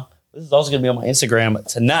right now. This is also going to be on my Instagram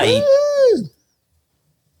tonight.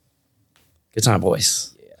 Good time, boys.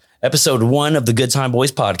 Episode 1 of the Good Time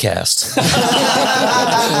Boys podcast.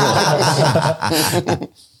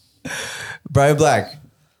 Brian Black,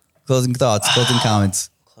 closing thoughts, closing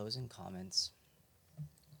comments. Closing comments.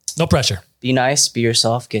 No pressure. Be nice, be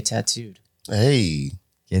yourself, get tattooed. Hey.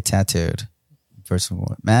 Get tattooed. First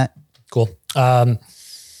one, Matt. Cool.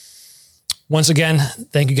 Once again,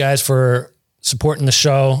 thank you guys for supporting the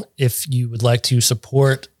show. If you would like to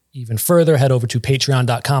support even further, head over to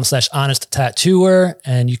patreon.com/honest tattooer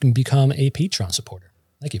and you can become a Patreon supporter.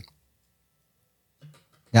 Thank you.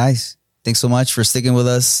 Guys, thanks so much for sticking with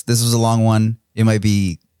us. This was a long one. It might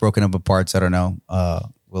be broken up in parts. I don't know.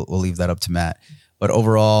 We'll leave that up to Matt. But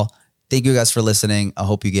overall, thank you guys for listening. I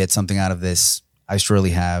hope you get something out of this. I surely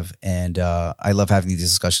have. And I love having these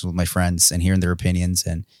discussions with my friends and hearing their opinions.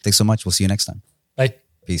 And thanks so much. We'll see you next time. Bye.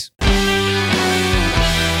 Peace.